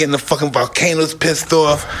of here. We're getting the fucking volcanoes pissed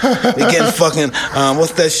off. We're getting fucking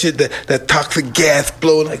what's that shit? That toxic gas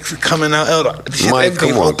blowing like coming out. Shit, Mike,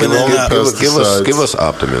 everything's come on, give opening up. Pesticides. us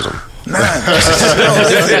optimism. Nah, no,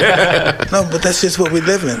 listen. No, but that's just what we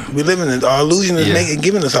live in. We live in it. Our illusion is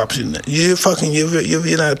giving us option.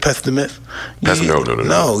 You're not a pessimist.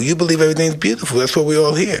 No, you believe everything's beautiful. That's what we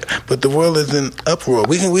all hear. But the world is in uproar.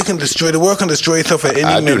 We can destroy the world. Can destroy itself at any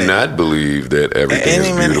minute. I do not believe that everything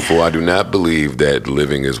is beautiful. I do not believe that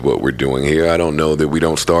living is what we're doing here. I don't know that we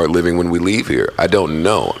don't start living when we leave here. I don't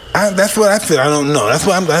know. That's what I feel. I don't know. That's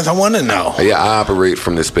what I want to know. Yeah, I operate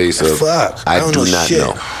from the space of Fuck. I don't do know not shit.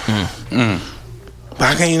 know. But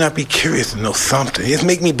how can you not be curious to know something? Just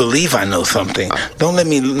make me believe I know something. Don't let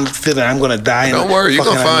me feel that I'm going to die. Don't worry, you're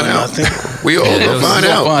fucking gonna find I know out. nothing. We all gonna find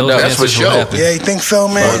we'll out. find out. That's for Answers will sure. happen. Yeah, you think so,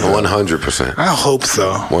 man? 100%. I hope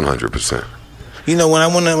so. 100%. You know, when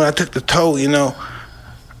I took the toll, you know,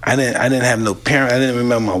 I didn't have no parent. I didn't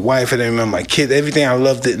remember my wife. I didn't remember my kids. Everything I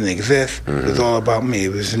loved didn't exist. It was all about me.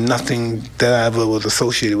 It was nothing that I ever was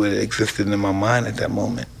associated with that existed in my mind at that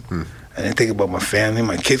moment. I didn't think about my family,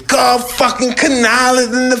 my kids. Carl fucking Canal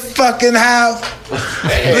is in the fucking house. Look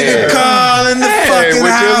at Carl in the fucking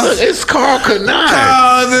house. It's Carl Canal.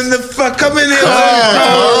 Carl's in the fuck. Come in here.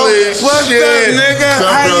 Holy What's shit. up, nigga?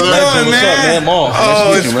 How you doing, man?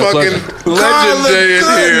 Oh, it's fucking Carl look legendary in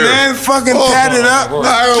good, here. man. Fucking tatted up.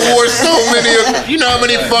 I wore so many of, you know how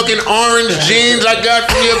many fucking orange jeans I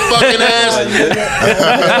got from your fucking ass?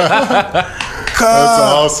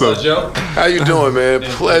 That's awesome. How you doing, man?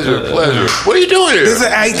 Pleasure. What are you doing here? This is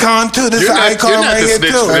an icon, too. This is an icon you're not right the here,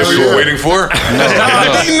 snitch too. that we were waiting for.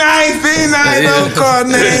 Be nice. Don't call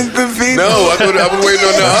names to people. No, I was waiting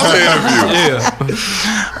on the other interview.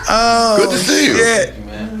 Oh, Good to see you. shit.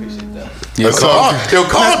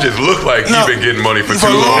 Carl just looked like he been getting money for too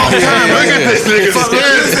long. Look at this nigga.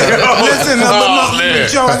 Listen, man.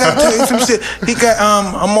 Joe, I gotta tell you some shit. He got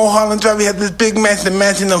a Mulholland Drive. He had this big mansion. The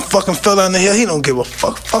mansion done fucking fell down the hill. He don't give a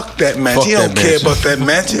fuck. Fuck that mansion. He don't care about that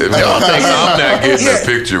mansion. If y'all think I'm not getting a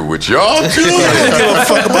picture with y'all too, He don't give a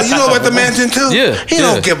fuck about. You know about the mansion too? Yeah. He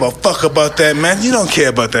don't give a fuck about that mansion. You don't care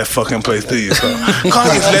about that fucking place, do you, Carl? Carl,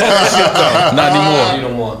 just let that shit go. Not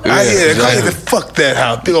anymore. I hear that. Carl, fuck that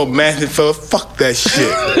house. Big old mansion fella. Fuck that shit.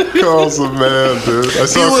 Carl's a man, dude. I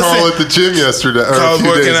saw Carl at the gym yesterday, or a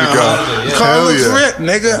few days ago. Carl looks Hell yeah. ripped,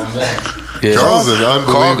 nigga. Yeah. Carl's in Carl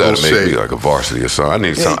unbelievable gotta make me shape. like a varsity or something.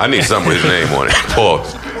 I need something with his name on it.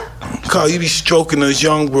 Pause. Carl, you be stroking those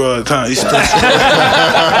young broads, huh? You still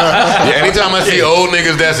Yeah, anytime I see old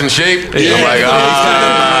niggas that's in shape, I'm like,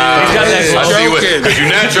 I see what, because you're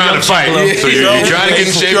not trying to fight, so you're trying to get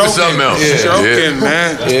in shape for something else. Stroking,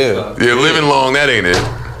 man. Yeah, living long, that ain't it.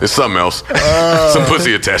 It's something else. Some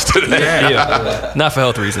pussy attached to that. Yeah. Not for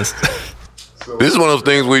health reasons. This is one of those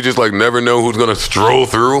things where you just like never know who's gonna stroll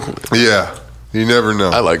through. Yeah, you never know.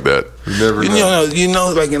 I like that. You never know. You know,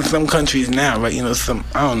 like in some countries now, right? You know, some,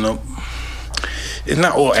 I don't know. It's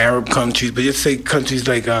not all Arab countries, but just say countries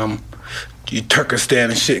like Turkestan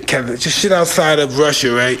and shit, just shit outside of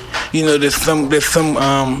Russia, right? You know, there's some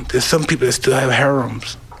people that still have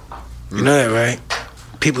harems. You know that, right?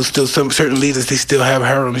 People still, some certain leaders, they still have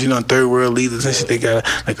harems. You know, third world leaders and shit. They got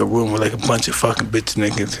like a room with like a bunch of fucking bitch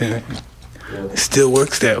niggas in it. It still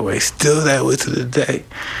works that way. Still that way to the day.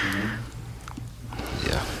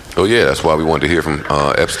 Oh yeah, that's why we wanted to hear from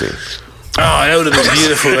Epstein. Oh, that would have been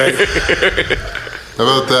beautiful, right? How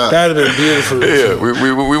about that? That would have been beautiful. Yeah,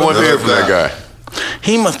 we wanted to hear from that guy.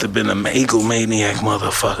 He must have been a egomaniac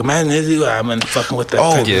motherfucker. Imagine I've been fucking with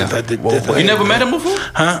that. Yeah. I did this. You never met him before?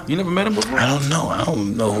 Huh? You never met him before? I don't know. I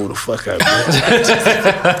don't know who the fuck I met.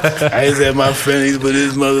 I just had my friend. He's with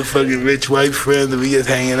his motherfucking rich white friends, and we just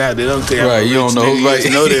hanging out. They don't think I'm Right, you rich don't know, nigga. You right.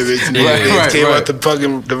 just know they're rich. Yeah, They right, came right.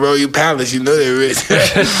 out the Royal Palace. You know they're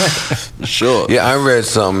rich. Sure. Yeah, I read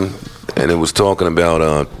something, and it was talking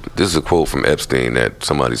about. This is a quote from Epstein that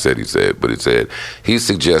somebody said he said, but it said he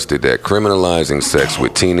suggested that criminalizing sex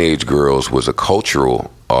with teenage girls was a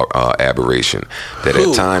cultural aberration. That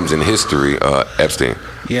Who? at times in history, Epstein.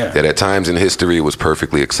 Yeah. That at times in history it was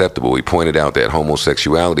perfectly acceptable. He pointed out that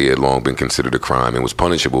homosexuality had long been considered a crime and was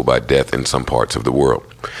punishable by death in some parts of the world.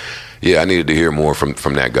 Yeah, I needed to hear more from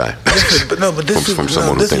that guy. but this is from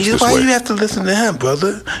someone who thinks this why way. you have to listen to him,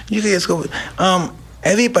 brother? You guys go.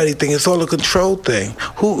 Everybody think it's all a control thing.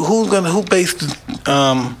 Who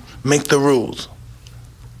make the rules?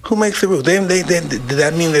 Who makes the rules? Did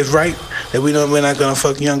that mean it's right that we're not gonna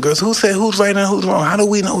fuck young girls? Who said who's right and who's wrong? How do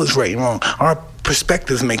we know it's right and wrong? Our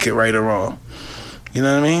perspectives make it right or wrong. You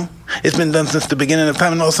know what I mean? It's been done since the beginning of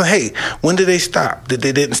time. And also, hey, when did they stop?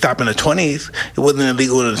 They didn't stop in the 20s. It wasn't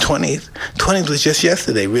illegal in the 20s. 20s was just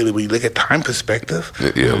yesterday, really, when you look at time perspective.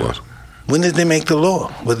 Yeah, it was. When did they make the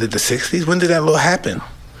law? Was it the 60s? When did that law happen?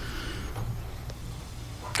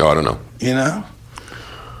 Oh, I don't know. You know?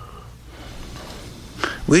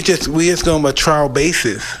 We just going by trial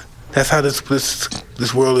basis. That's how this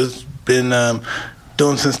world has been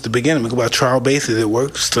doing since the beginning. We go by trial basis. It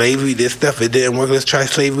worked. Slavery, this stuff. It didn't work. Let's try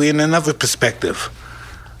slavery in another perspective.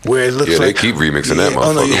 Where it looks Yeah, they like keep remixing that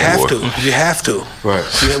Oh no, you motherfucker, have boy. to. You have to. Right.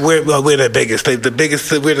 Yeah, we're the biggest. Like,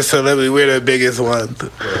 we're the celebrity. We're the biggest one.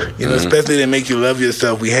 You know, especially they make you love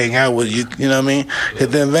yourself. We hang out with you. You know what I mean? Because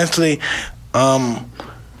then eventually,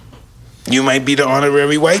 you might be the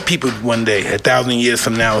honorary white people one day, 1,000 years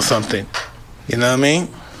from now or something. You know what I mean?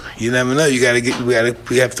 You never know.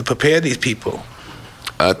 We have to prepare these people.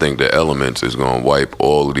 I think the elements is going to wipe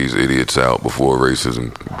all of these idiots out before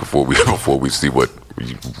racism. Before we see what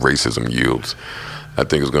racism yields. I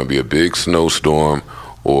think it's going to be a big snowstorm,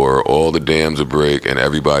 or all the dams will break and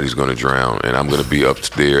everybody's going to drown, and I'm going to be up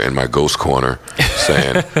there in my ghost corner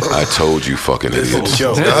saying, "I told you, fucking idiots.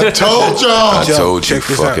 Joe, I told y'all. I told you, check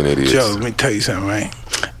this fucking out. idiots." Joe, let me tell you something, right?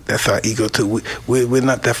 That's our ego too. We're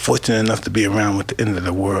not that fortunate enough to be around with the end of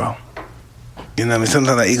the world. You know what I mean?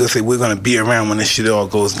 Sometimes our ego say we're going to be around when this shit all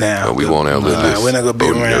goes down. No, we won't outlive this. We're not going to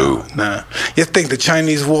be around. No. Nah. You think the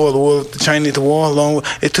Chinese war,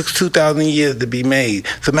 it took 2,000 years to be made.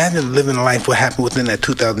 So imagine living a life what happened within that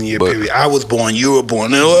 2,000 year period. I was born, you were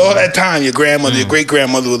born, and all that time your grandmother, your great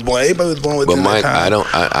grandmother was born. Everybody was born within that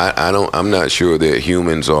time. I'm not sure that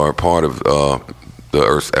humans are part of the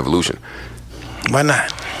Earth's evolution. Why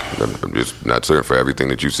not? I'm just not certain for everything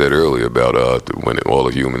that you said earlier about when all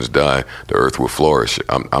the humans die, the Earth will flourish.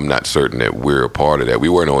 I'm not certain that we're a part of that. We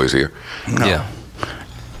weren't always here. No. Yeah.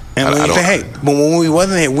 And when you say, hey, but when we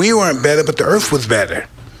wasn't here, we weren't better, but the Earth was better.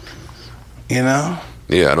 You know?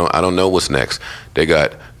 Yeah, I don't know what's next. They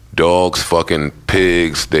got dogs fucking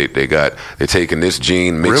pigs. They're taking this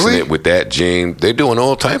gene, mixing it with that gene. They're doing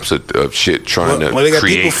all types of shit trying to they got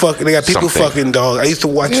create people something. fucking dogs. I used to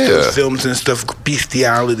watch those films and stuff,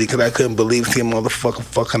 bestiality, because I couldn't believe seeing a motherfucker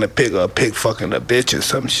fucking a pig or a pig fucking a bitch or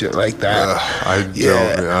some shit like that. I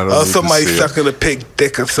don't Or need somebody to see sucking a pig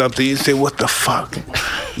dick or something. You say, what the fuck?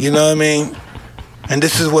 You know what I mean? And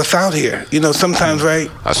this is what's out here. You know, sometimes, right?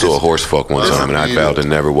 I saw a horse fuck one time, and I vowed to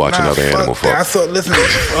never watch another animal fuck. I saw, listen, the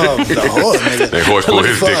horse, nigga. The horse pulled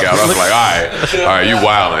his dick out. I was like, all right, you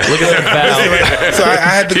wildin'. Look at that So I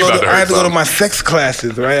had to go to my sex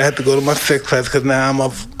classes, right? I had to go to my sex class because now I'm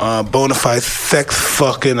a bona fide sex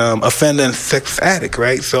fucking offender and sex addict,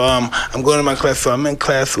 right? So I'm going to my class. So I'm in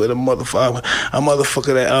class with a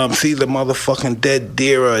motherfucker that sees a motherfucking dead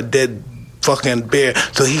deer or a dead fucking bear.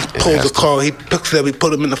 So he pulls the car, he picks it up, he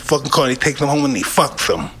put him in the fucking car, and he takes him home and he fucks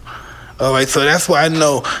him. All right, so that's why I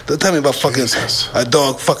know. Don't tell me about fucking a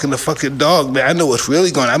dog fucking the fucking dog, man. I know what's really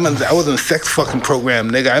going on. I was in a sex fucking program,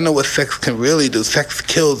 nigga. I know what sex can really do. Sex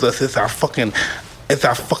kills us. It's our fucking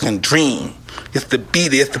dream. It's to be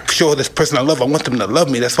there. It's to show this person I love. I want them to love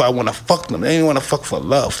me. That's why I want to fuck them. They don't want to fuck for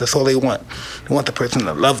love. That's all they want. They want the person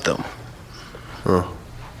to love them.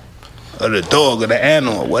 Or the dog or the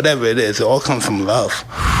animal, whatever it is. It all comes from love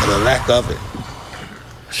or the lack of it.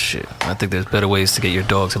 Shit, I think there's better ways to get your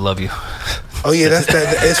dog to love you. Oh yeah, that's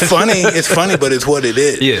that. It's funny. It's funny, but it's what it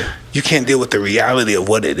is. Yeah. You can't deal with the reality of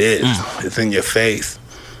what it is. It's in your face.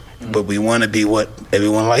 But we want to be what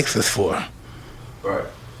everyone likes us for. Right.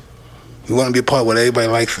 We want to be a part of what everybody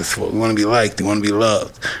likes us for. We want to be liked. We want to be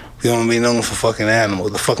loved. We want to be known for fucking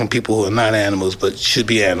animals. The fucking people who are not animals but should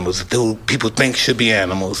be animals. Who people think should be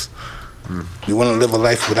animals. We want to live a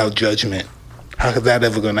life without judgment. How is that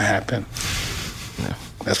ever going to happen? Yeah.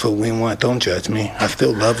 That's what we want. Don't judge me. I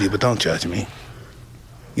still love you, but don't judge me.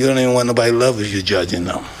 You don't even want nobody to love if you're judging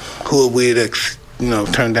them. Who are we to,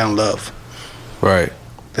 turn down love? Right.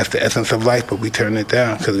 That's the essence of life, but we turn it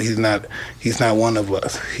down because he's not one of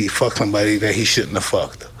us. He fucked somebody that he shouldn't have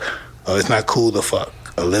fucked. Or it's not cool to fuck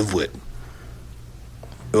or live with.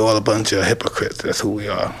 We're all a bunch of hypocrites. That's who we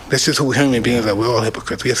are. That's just who human beings are. We're all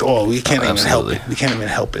hypocrites. We can't even help it. We can't even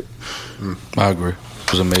help it. I agree.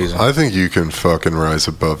 It was amazing. I think you can fucking rise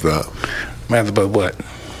above that. Rise above what?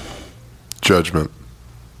 Judgment.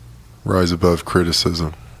 Rise above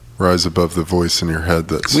criticism. Rise above the voice in your head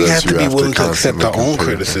that says we have to be willing to accept constantly our own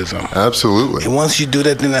compare. criticism. Absolutely. And once you do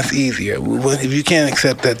that, then that's easier. If you can't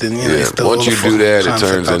accept that, then it's the once you do that, it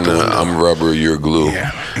turns into I'm rubber, you're glue.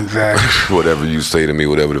 Yeah, exactly. Whatever you say to me,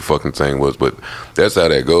 whatever the fucking thing was. But that's how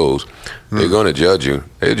that goes. They're gonna judge you.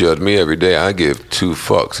 They judge me every day. I give two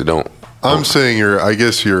fucks. It don't. I'm saying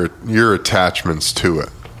your attachments to it.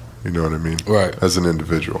 You know what I mean? Right. As an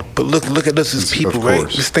individual. But look at us as people, right?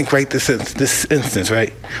 Just think right this instance,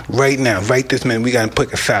 right? Right now, right this minute, we got to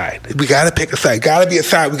pick a side. We got to pick a side. Got to be a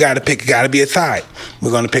side. We got to pick. Got to be a side.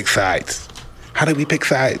 We're going to pick sides. How do we pick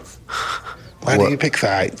sides? Why do you pick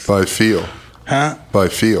sides? By feel. Huh? By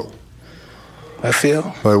feel. By feel?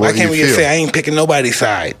 By what Why can't you we just feel? say I ain't picking nobody's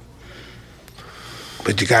side?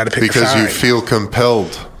 But you got to pick a side. Because you feel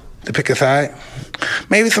compelled. To pick a side?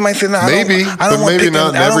 Maybe somebody said, no, Maybe, I don't but want maybe picking, not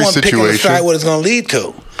in I don't every want picking a situation. side what it's going to lead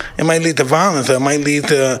to. It might lead to violence, or it might lead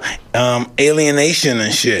to alienation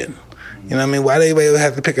and shit. You know what I mean? Why do everybody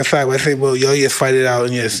have to pick a side? Why say, well, yo, just fight it out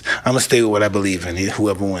and just, I'm going to stay with what I believe in,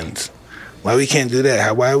 whoever wins. Why we can't do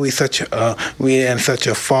that? Why are we we in such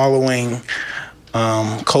a following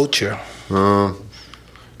culture?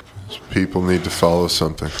 People need to follow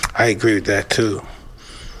something. I agree with that too.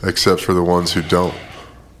 Except for the ones who don't.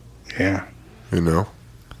 Yeah. You know?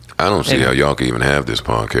 I don't see how y'all can even have this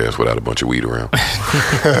podcast without a bunch of weed around.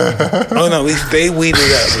 Oh no, we stay weeded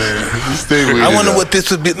up, man. Stay weeded I wonder up. what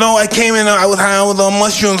this would be. No, I came in. I was high. I was on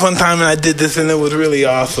mushrooms one time, and I did this, and it was really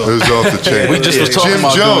awesome. It was off the chain. We just was talking Jim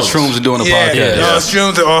about Jones. doing shrooms and doing a Yeah, podcast. no,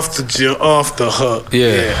 shrooms are off the hook.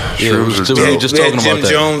 Yeah. Shrooms are So we were dope. just We had talking Jim about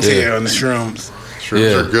that. Jones Yeah. here on the shrooms. Shrooms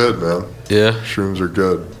Yeah. are good, man. Yeah. Shrooms are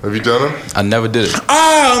good. Have you done them? I never did it.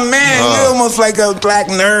 Oh man, you're almost like a black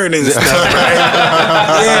nerd and stuff, right?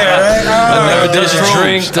 Yeah, right. I never did Doesn't shrooms.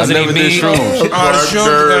 drink, doesn't I never eat did meat. shrooms. Oh, the Black shrooms are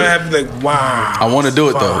nerd. gonna have to be like, wow. I want to do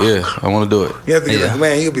it though. Yeah, I want to do it. You have to be Yeah. like,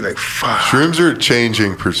 man, you'll be like, fuck. Shrooms are a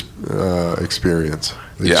changing experience.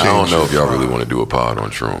 They Yeah, I don't change know you. if y'all really want to do a pod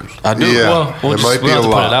on shrooms. I do. Yeah. Well, we'll It just, might we'll be have a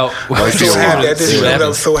to put it lot. out. Might I was be so a happy. lot. I just See what I happens.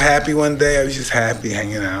 was so happy one day. I was just happy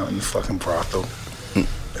hanging out in the fucking brothel.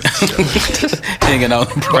 Hanging out.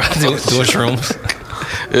 Doing shrooms.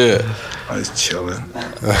 Yeah. I was chilling.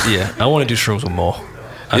 Yeah, I want to do shrooms with Maul.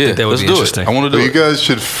 I Yeah. think that would Let's be do interesting. it. I want to But do you it. guys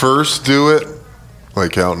should first do it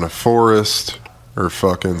like out in a forest or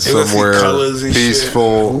fucking They would see somewhere colours and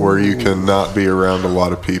peaceful shit. where you can not be around a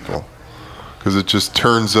lot of people. Because it just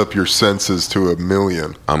turns up your senses to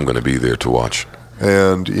 1,000,000. I'm going to be there to watch.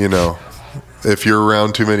 And, you know, if you're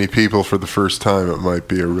around too many people for the first time, it might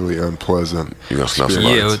be a really unpleasant. You gonna snuff some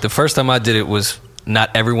Yeah, the first time I did it was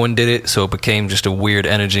not everyone did it, so it became just a weird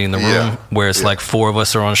energy in the room Yeah. where it's like 4 of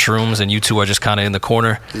us are on shrooms and you 2 are just kind of in the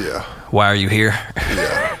corner. Yeah. Why are you here?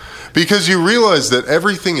 Yeah. Because you realize that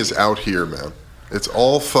everything is out here, man. It's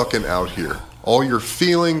all fucking out here. All your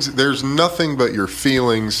feelings, there's nothing but your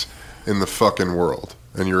feelings in the fucking world.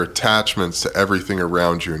 And your attachments to everything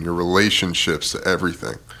around you and your relationships to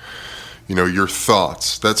everything. You know, your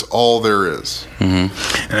thoughts. That's all there is. And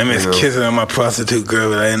I miss You know. kissing on my prostitute girl,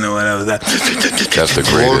 but I didn't know what I was at. That's the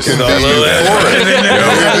greatest. Looking That's to you the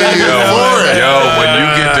for it. Yo, when you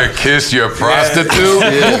get to kiss your prostitute,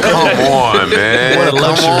 come on, man. What a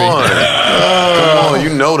luxury. Come on. Come on, you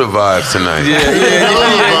know the vibes tonight.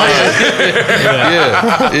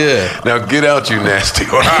 Yeah. Now get out, you nasty.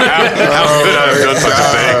 How could I have done such a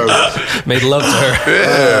thing? Made love to her.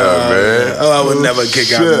 Yeah, man. Oh, I would never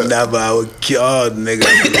kick out. Shit. Never. I would kill. Oh, nigga.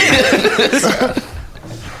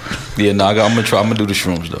 Yeah. No, I'm gonna do the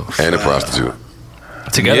shrooms though. And a prostitute.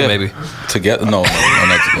 Together, Yeah. maybe. Together? No,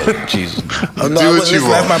 not together. Jesus. Oh, no, Do I what wouldn't you listen.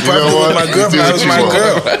 That's my want. You know prostitute was what? my girlfriend. Do That what was you my want.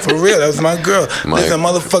 girl. For real, that was my girl. Mike. Listen,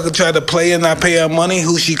 motherfucker tried to play and not pay her money.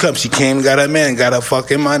 Who she come? She came, got her man, got her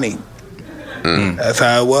fucking money. That's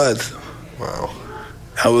how it was. Wow.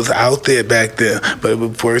 I was out there back then, but it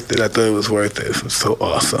was worth it. I thought it was worth it. It was so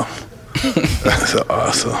awesome. So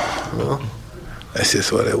awesome. That's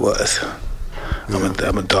just what it was.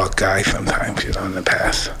 I'm a dark guy sometimes, you know, in the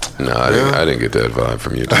past. No, I didn't get that vibe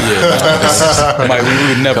from you. Mike, we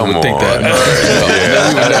would never Come would think on. that.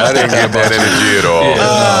 Yeah, I didn't get that energy at all.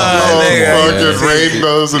 Oh, fucking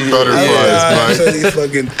rainbows and I butterflies, saw Mike. these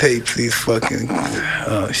fucking tapes, these fucking,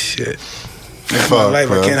 oh shit. That's my Fuck, life.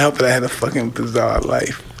 man. I can't help it. I had a fucking bizarre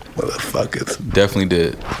life. Motherfuckers. Definitely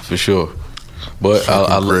did, for sure. But I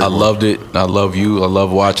Fucking great one. loved it. I love you. I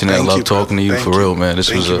love watching it. I Thank love you, talking to you brother. for Thank real, you. man. This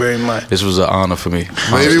Thank was you very much. This was an honor for me.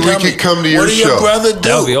 Maybe we Tell me, could come to your what did your show. brother do?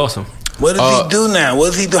 That would be awesome. What does he do now? What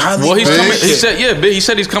does he do? How does Well, he he's do coming. this He shit? said, yeah, he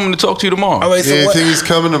said he's coming to talk to you tomorrow. All right, so Yeah, I what? think he's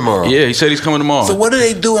coming tomorrow. Yeah, he said he's coming tomorrow. So what do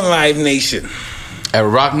they do in Live Nation? At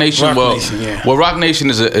Rock Nation, Rock Nation, yeah. well, Rock Nation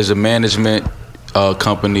is a management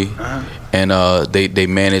company, and they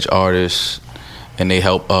manage artists, and they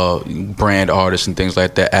help brand artists and things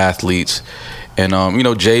like that, athletes, and you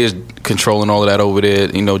know, Jay is controlling all of that over there,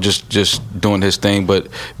 you know, just doing his thing. But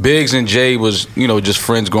Biggs and Jay was, you know, just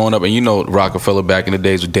friends growing up, and you know, Rockefeller back in the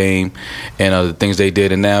days with Dame and the things they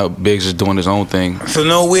did, and now Biggs is doing his own thing. So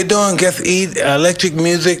no, we're doing electric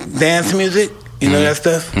music, dance music. You know that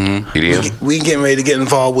stuff. EDM? We getting ready to get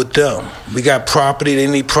involved with them. We got property. They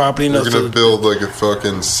need property. You know, We're so gonna build like a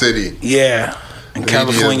fucking city. yeah, in EDM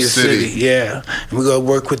California City. City. Yeah, and we gonna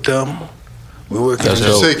work with them. We're working. That's Did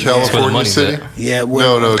you dope. say That's where the California money's City? at. Yeah,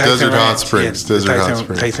 No, Tyson Desert Hot Ranch. Springs. Yeah, Desert Hot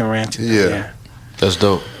Springs. Tyson Ranch. Yeah. That's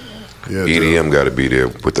dope. Yeah, dude. EDM got to be there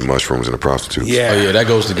with the mushrooms and the prostitutes. Yeah. Oh yeah, that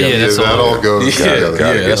goes together. Yeah, Yeah, that's that all. all goes Yeah, together.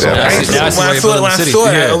 Gotta yeah, get that's that. all. That's- When that's the I way saw it, of when I the saw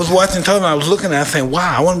city. it, Yeah. I was watching television. I was looking at it saying,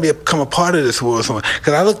 wow, I want to become a part of this world.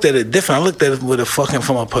 Because I looked at it different. I looked at it with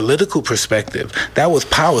from a political perspective. That was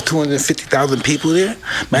power. 250,000 people there.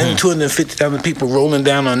 Imagine 250,000 people rolling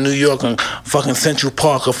down on New York and fucking Central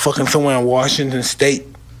Park or fucking somewhere in Washington State.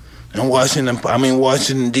 And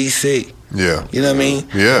Washington, D.C. Yeah. You know what I mean?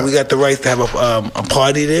 Yeah. We got the right to have a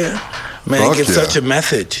party there. Man, Fuck it gives yeah. such a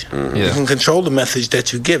message. Yeah. You can control the message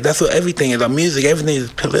that you give. That's what everything is. Our music, everything is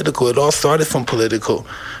political. It all started from political.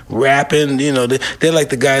 Rapping, you know, they're like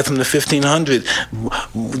the guys from the 1500s.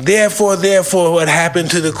 Therefore, what happened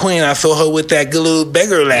to the queen? I saw her with that good little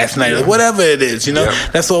beggar last night, or whatever it is. You know,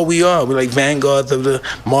 that's all we are. We're like vanguards of the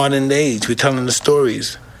modern age. We're telling the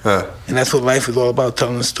stories. And that's what life is all about,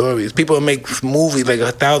 telling the stories. People make movies like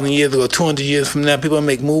 1,000 years ago, 200 years from now. People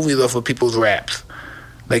make movies off of people's raps.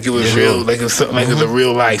 Like it was real, like it was something, like it was a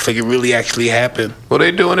real life, like it really actually happened. Well,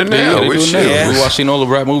 they doing it now. They doing that. We watching all the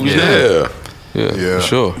rap movies now. Yeah, for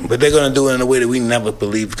sure. But they're gonna do it in a way that we never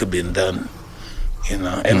believed could be done. You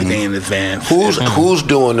know, everything in advance. Who's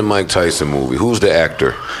doing the Mike Tyson movie? Who's the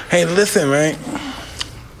actor? Hey, listen, right?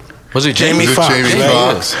 Was it Jamie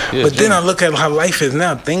Foxx? Yeah, but then I look at how life is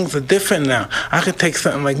now. Things are different now. I could take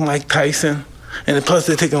something like Mike Tyson, and plus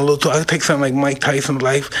they're taking a little too. I could take something like Mike Tyson's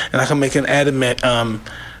life, and I can make an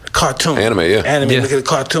cartoon. Anime, make it a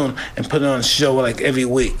cartoon and put it on a show like every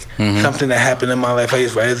week. Something that happened in my life. I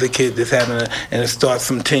used to write as a kid, this happened, and it starts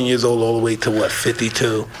from 10 years old all the way to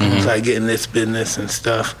 52. So I get in this business and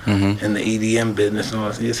stuff, and the EDM business, and all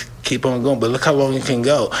that. Just keep on going. But look how long it can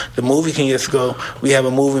go. The movie can just go. We have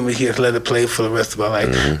a movie, and we can just let it play for the rest of our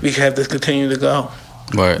life. We can have this continue to go.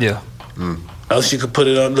 Right. Yeah. Else you could put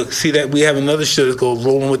it on. Look, see that we have another show that's called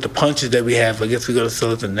Rolling with the Punches that we have. I guess we're gonna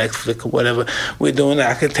sell it to Netflix or whatever. We're doing that.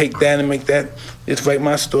 I could take that and make that. Just write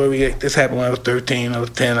my story. This happened when I was 13. I was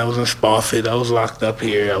 10. I was in Spofford. I was locked up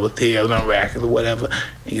here. I was here. I was on racket or whatever.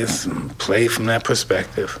 And just play from that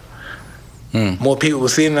perspective. More people will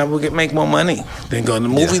see it, and I will make more money. Then go. The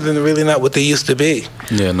movies are really not what they used to be.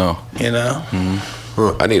 Yeah, no. You know.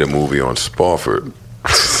 I need a movie on Spofford.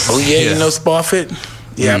 Oh yeah, you know Spofford.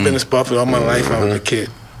 Yeah, I've been to Spofford all my life. I was a kid.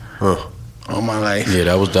 All my life. Yeah,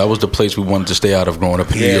 that was the place we wanted to stay out of growing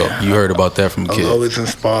up in New York. You heard about that from a kid. I was always in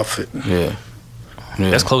Spofford. Yeah.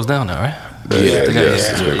 That's closed down now, right?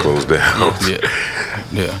 It's been closed down.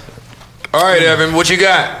 Yeah. All right, Evan, what you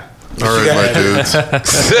got? All right, my dudes.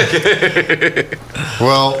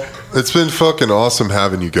 Well, it's been fucking awesome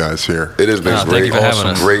having you guys here. It has been thank you for having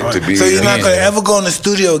us. great to be So here. you're not gonna ever go in the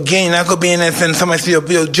studio again? You're not gonna be in there and somebody say,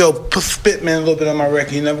 "Yo, Joe, put spit man a little bit on my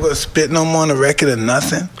record." You never gonna spit no more on the record or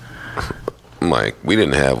nothing? Mike, we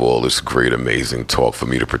didn't have all this great, amazing talk for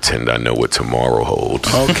me to pretend I know what tomorrow holds.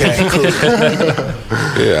 Okay, cool.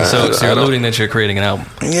 Yeah. So you're alluding that you're creating an album.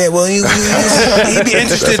 Yeah, well, you'd be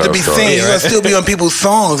interested to be seen. You're gonna still be on people's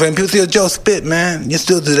songs, and people say, "Joe, spit, man." You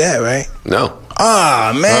still do that, right? No.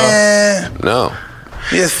 Ah, man. No.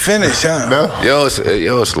 You just finished, huh? No.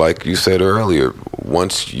 It's like you said earlier.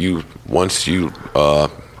 Once you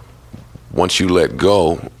let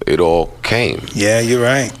go, it all came. Yeah, you're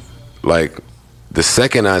right. Like the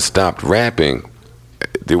second I stopped rapping,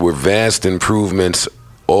 there were vast improvements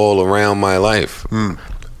all around my life.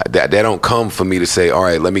 That don't come for me to say, all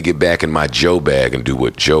right, let me get back in my Joe bag and do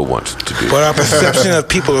what Joe wants to do. But our perception of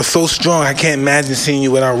people are so strong. I can't imagine seeing you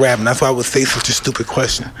without rapping. That's why I would say such a stupid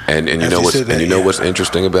question. And you know what's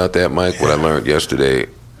interesting about that, Mike? What I learned yesterday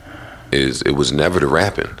is it was never the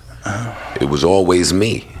rapping. It was always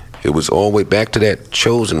me. It was always back to that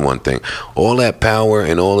chosen one thing. All that power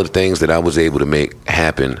and all of the things that I was able to make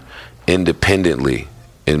happen independently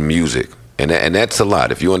in music. And that's a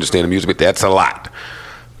lot. If you understand the music, that's a lot.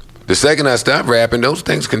 The second I stopped rapping, those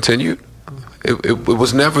things continued. It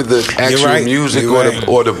was never the actual music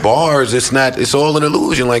or the bars. It's not. It's all an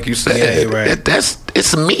illusion, like you said. Yeah, you're right.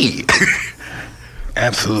 It's me.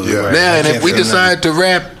 Absolutely. Yeah. Right. Now, and if we decide to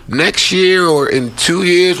rap next year or in 2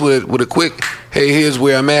 years with a quick, hey, here's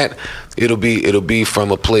where I'm at, it'll be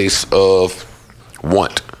from a place of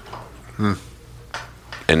want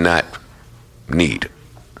and not need.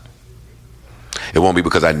 It won't be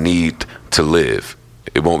because I need to live.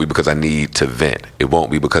 It won't be because I need to vent. It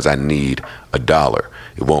won't be because I need $1.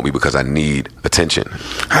 It won't be because I need attention.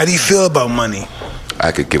 How do you feel about money?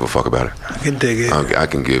 I could give a fuck about it. I can dig it. I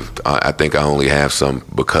can give. I think I only have some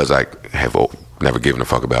because I have never given a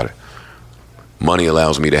fuck about it. Money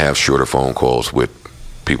allows me to have shorter phone calls with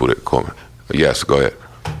people that call me. Yes, go ahead.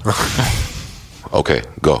 Okay,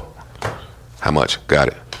 go. How much? Got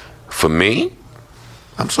it. For me,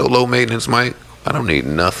 I'm so low maintenance, Mike. I don't need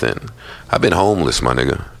nothing. I've been homeless, my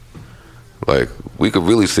nigga. Like, we could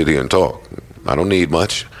really sit here and talk. I don't need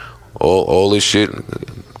much. All this shit,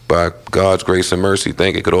 by God's grace and mercy,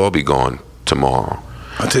 think it could all be gone tomorrow.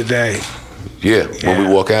 Or today. Yeah, when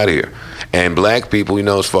we walk out of here. And black people, you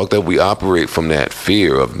know, it's fucked up. We operate from that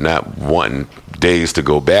fear of not wanting days to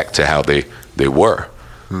go back to how they were.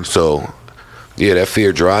 So, Yeah, that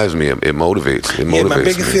fear drives me. It motivates. It motivates Yeah, my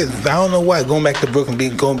biggest me. fear. I don't know why. Going back to Brooklyn,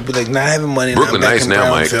 like not having money. Brooklyn not back nice in now,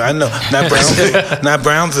 Mike. Brownsville. I know, not Brownsville. Not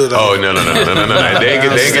Brownsville though. Oh no! They ain't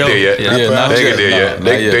get there yet. Yeah, They ain't get there yet.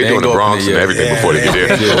 They doing the Bronx and everything before they get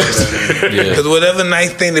there. Because whatever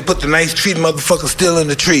nice thing, they put the nice tree, motherfuckers still in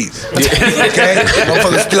the trees. Okay,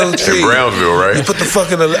 motherfuckers still in the trees. In Brownsville, right? You put the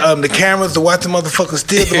fucking the cameras to watch the motherfuckers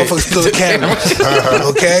steal. The motherfuckers still the cameras.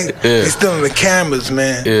 Okay, they still in the cameras,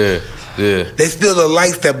 man. Yeah. They steal the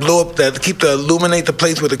lights that blow up, that keep the illuminate the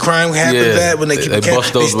place where the crime happens at. When they keep the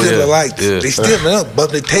cameras, they steal the lights. They steal them,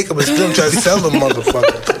 but they take them and still try to sell them,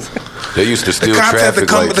 motherfuckers. They used to steal The cops have to traffic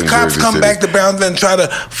come, lights the in cops Jersey come City. back to Brownsville and try to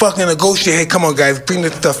fucking negotiate. Hey, come on, guys, bring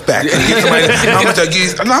this stuff back. And get somebody, how much I give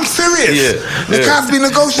you? No, I'm serious. The cops be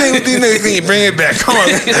negotiating with these niggas and you bring it back. Come on.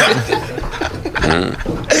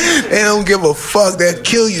 They don't give a fuck. They'll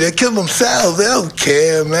kill you. They kill themselves. They don't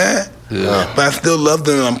care, man. But I still love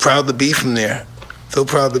them and I'm proud to be from there. So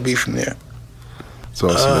proud to be from there. It's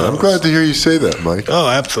awesome, man. I'm glad to hear you say that, Mike. Oh,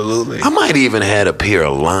 absolutely. I might even had a pair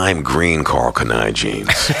of lime green Carl Kanai jeans.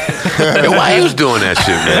 Why he was doing that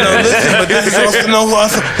shit, man? No, listen, but this is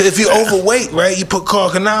also if you're overweight, right? You put Carl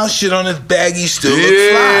Canal shit on his bag, you still look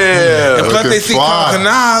fly. And plus, they see Carl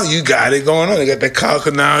Canal, you got it going on. They got that Carl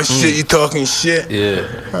Canal shit. You talking shit? Yeah.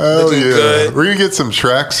 Hell Looking yeah. good. We're gonna get some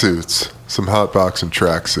tracksuits, some hot boxing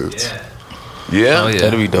tracksuits. Yeah? Oh, yeah.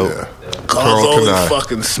 That'd be dope. Yeah. Carl's always Kanai.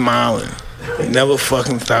 fucking smiling. He never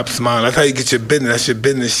fucking stop smiling. That's how you get your business. That's your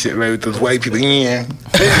business shit, right? With those white people. Yeah.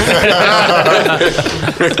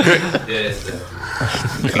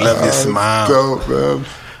 Love your smile. Dope, man.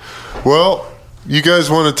 Well, you guys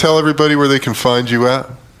want to tell everybody where they can find you at?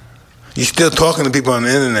 You still talking to people on the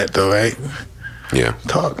internet, though, right? Yeah.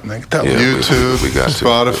 Talk, nigga. Talk. Yeah. YouTube, we got to.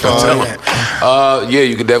 Spotify. Yeah,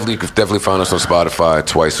 you can definitely find us on Spotify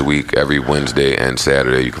twice a week, every Wednesday and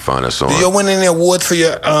Saturday. You can find us on. Did you win any awards for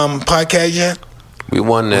your podcast yet? We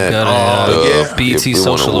won that. Got a yeah. BET we won an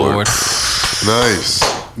Social Award. Nice.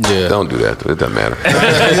 Yeah. Don't do that. It doesn't matter.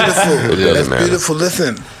 That's beautiful. It doesn't That's matter. beautiful.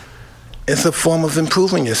 Listen, it's a form of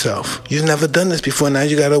improving yourself. You've never done this before. Now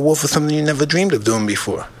you got an award for something you never dreamed of doing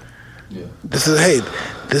before. Yeah. This is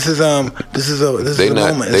a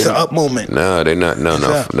moment. It's an up moment. No, they're not. No, It's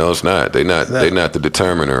up. no, it's not. They're not. It's up. They're not the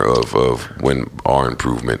determiner of when our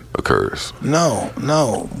improvement occurs. No.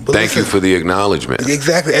 But Thank you listen, for the acknowledgement.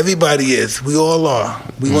 Exactly. Everybody is. We all are.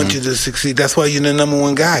 We want you to succeed. That's why you're the number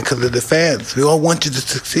one guy, because of the fans. We all want you to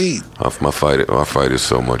succeed. My fight is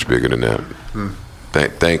so much bigger than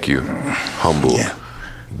that. Thank you. Humble. Yeah.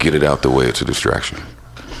 Get it out the way. It's a distraction.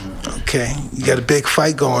 Okay. You got a big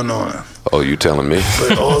fight going on. Oh, you telling me?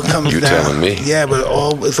 But it all comes You down. telling me? Yeah, but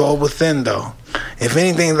it's all within, though. If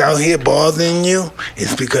anything's out here bothering you,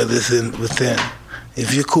 it's because it's within.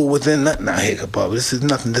 If you're cool within, nothing out here can bother. This is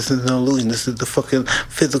nothing. This is an illusion. This is the fucking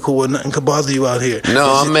physical where nothing can bother you out here.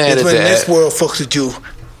 No, I'm mad it's at when that. this world fucks with you,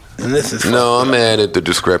 and this is No, I'm mad at the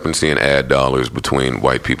discrepancy in ad dollars between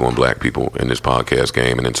white people and black people in this podcast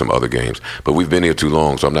game and in some other games. But we've been here too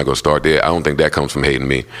long, so I'm not going to start there. I don't think that comes from hating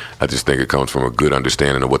me. I just think it comes from a good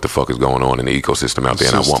understanding of what the fuck is going on in the ecosystem out there,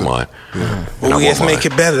 and I want mine. Well, we have to make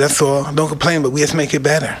it better. That's all. Don't complain, but we have to make it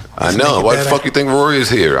better. I know. Why the fuck you think Rory is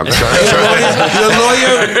here? I'm trying. You're a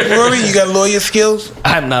lawyer, Rory? You got lawyer skills?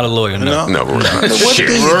 I'm not a lawyer, no. No, Rory's not. What do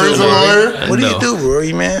you Rory's do, a Rory? lawyer? What do No. you do,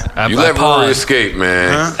 Rory, man? You let Rory escape,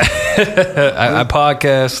 man. I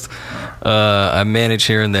podcast. I manage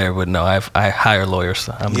here and there, but no, I hire lawyers.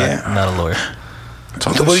 I'm not a lawyer.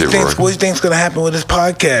 Talk So that what do you shit, think? Rory. What do you think's gonna happen with this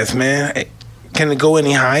podcast, man? Can it go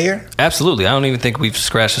any higher? Absolutely. I don't even think we've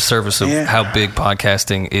scratched the surface of Yeah. how big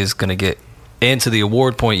podcasting is going to get. And to the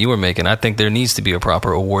award point you were making, I think there needs to be a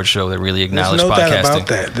proper award show that really There's acknowledges no podcasting. doubt about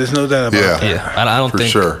that. There's no doubt about Yeah. that. Yeah, I don't For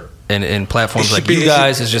think. sure. And platforms It like should be- you it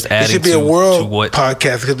guys should- is just It adding should be to, a world to what.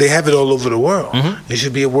 podcast because they have it all over the world. It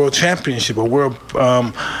should be a world championship, a world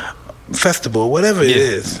festival, whatever it Yeah.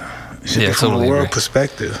 is. It should Yeah, be from totally a world agree.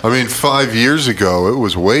 perspective. I mean, 5 years ago, it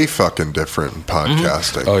was way fucking different in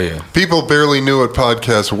podcasting. Oh, yeah. People barely knew what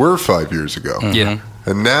podcasts were 5 years ago. Yeah.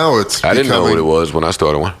 And now it's I didn't know what becoming- it was when I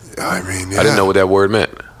started one. I mean, I didn't know what that word meant.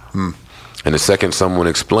 Hmm. And the second someone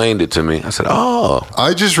explained it to me, I said, "Oh,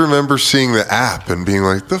 I just remember seeing the app and being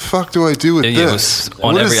like, the fuck do I do with Yeah, it this? was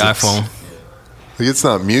on What every is this? iPhone. Like, it's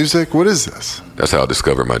not music? What is this? that's how I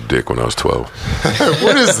discovered my dick when I was 12."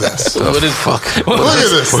 What is this? What is fuck? Look at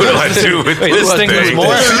this. What do I do with Wait, this thing was thing? more.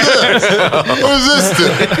 What is this? What does this do?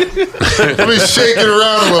 Let me shake it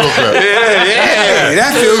around a little bit. Hey,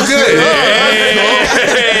 that feels good.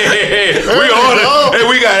 We on it. Hey,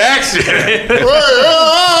 we got action. Yeah.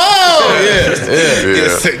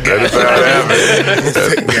 That is how it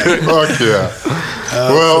happened. Fuck yeah.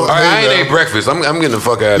 Well, All right, I hey, ain't man. ate breakfast. I'm getting the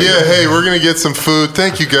fuck out of Yeah, here. hey, we're gonna get some food.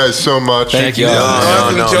 Thank you guys so much. Thank you. No.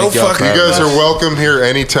 Joe Thank y'all fucking. You guys are welcome here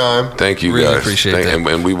anytime. Thank you, Really guys. appreciate that.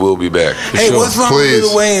 And we will be back. Hey, sure. what's wrong Please.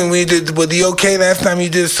 with Lil Wayne? Was he okay last time you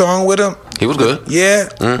did a song with him? He was good. Yeah.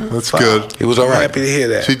 That's good. He was all I'm right. happy to hear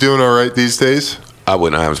that. Is he doing all right these days? I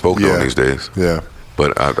haven't spoken to Yeah. him these days. Yeah.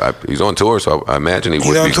 But he's on tour, so I imagine he would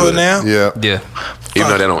He's be on tour good. now. Yeah. Yeah.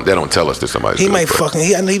 Even though they don't tell us that somebody's He good, might but-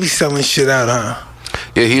 fucking. I know he be selling shit out, huh?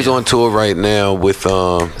 Yeah, he's on tour right now with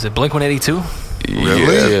Is it Blink 182? Really?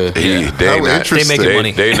 Yeah. They How not, interesting. They making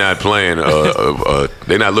money. They not playing.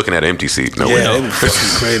 They not looking at an empty seat. No, Yeah, way. they be fucking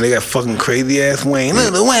crazy. They got fucking crazy ass Wayne.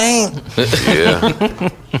 Little Wayne. Yeah.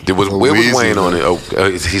 Where was Wheezy, Wayne on man. it? Oh,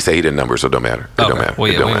 he said he didn't number, so it don't matter. It Okay. don't matter. Well,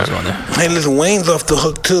 It yeah, don't Wayne was matter. on there. Hey, listen, Wayne's off the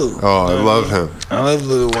hook too. Oh, I love him. I love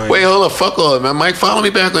Lil Wayne. Wait, hold up. Fuck all, man. Mike, follow me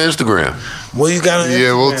back on Instagram. What you got on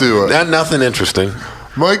Yeah, we'll Instagram? do it. Not nothing interesting.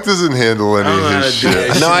 Mike doesn't handle any I don't know of how his to do shit.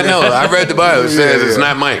 that. No, I know. I read the bio. It says Yeah, it's yeah.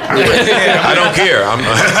 not Mike. I don't care.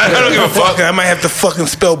 I don't give a fuck. I might have to fucking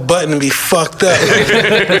spell button and be fucked up.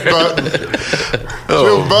 But,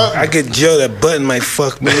 Oh. Joe, I get Joe, that button might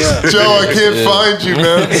fuck me up. Joe, I can't find you,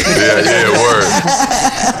 man. Yeah, word.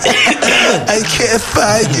 I can't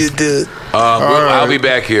find you, dude. I'll be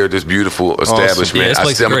back here at this beautiful establishment. Yeah, this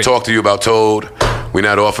place is I'm going great. to talk to you about Toad. We're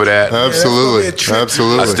not off of that. Absolutely. Yeah, that's gonna be a trip.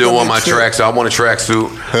 Absolutely. I still want my Trip. tracks. I want a tracksuit.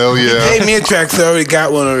 Hell yeah. Hey, me and Trax already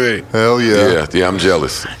got one already. Hell yeah. Yeah, I'm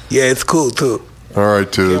jealous. Yeah, it's cool too. All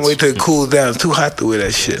right, Can't wait dudes. till it cools down. It's too hot to wear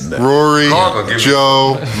that shit. Now. Rory, Carl, give me-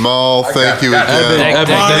 Joe, Maul, thank you got it. again. Thank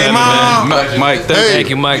you, man. Mike, Thank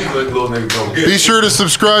you, Mike. Be sure to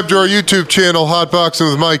subscribe to our YouTube channel,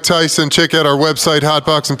 Hotboxing with Mike Tyson. Check out our website,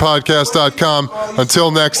 hotboxingpodcast.com.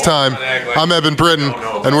 Until next time, I'm Evan Britton,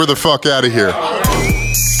 and we're the fuck out of here.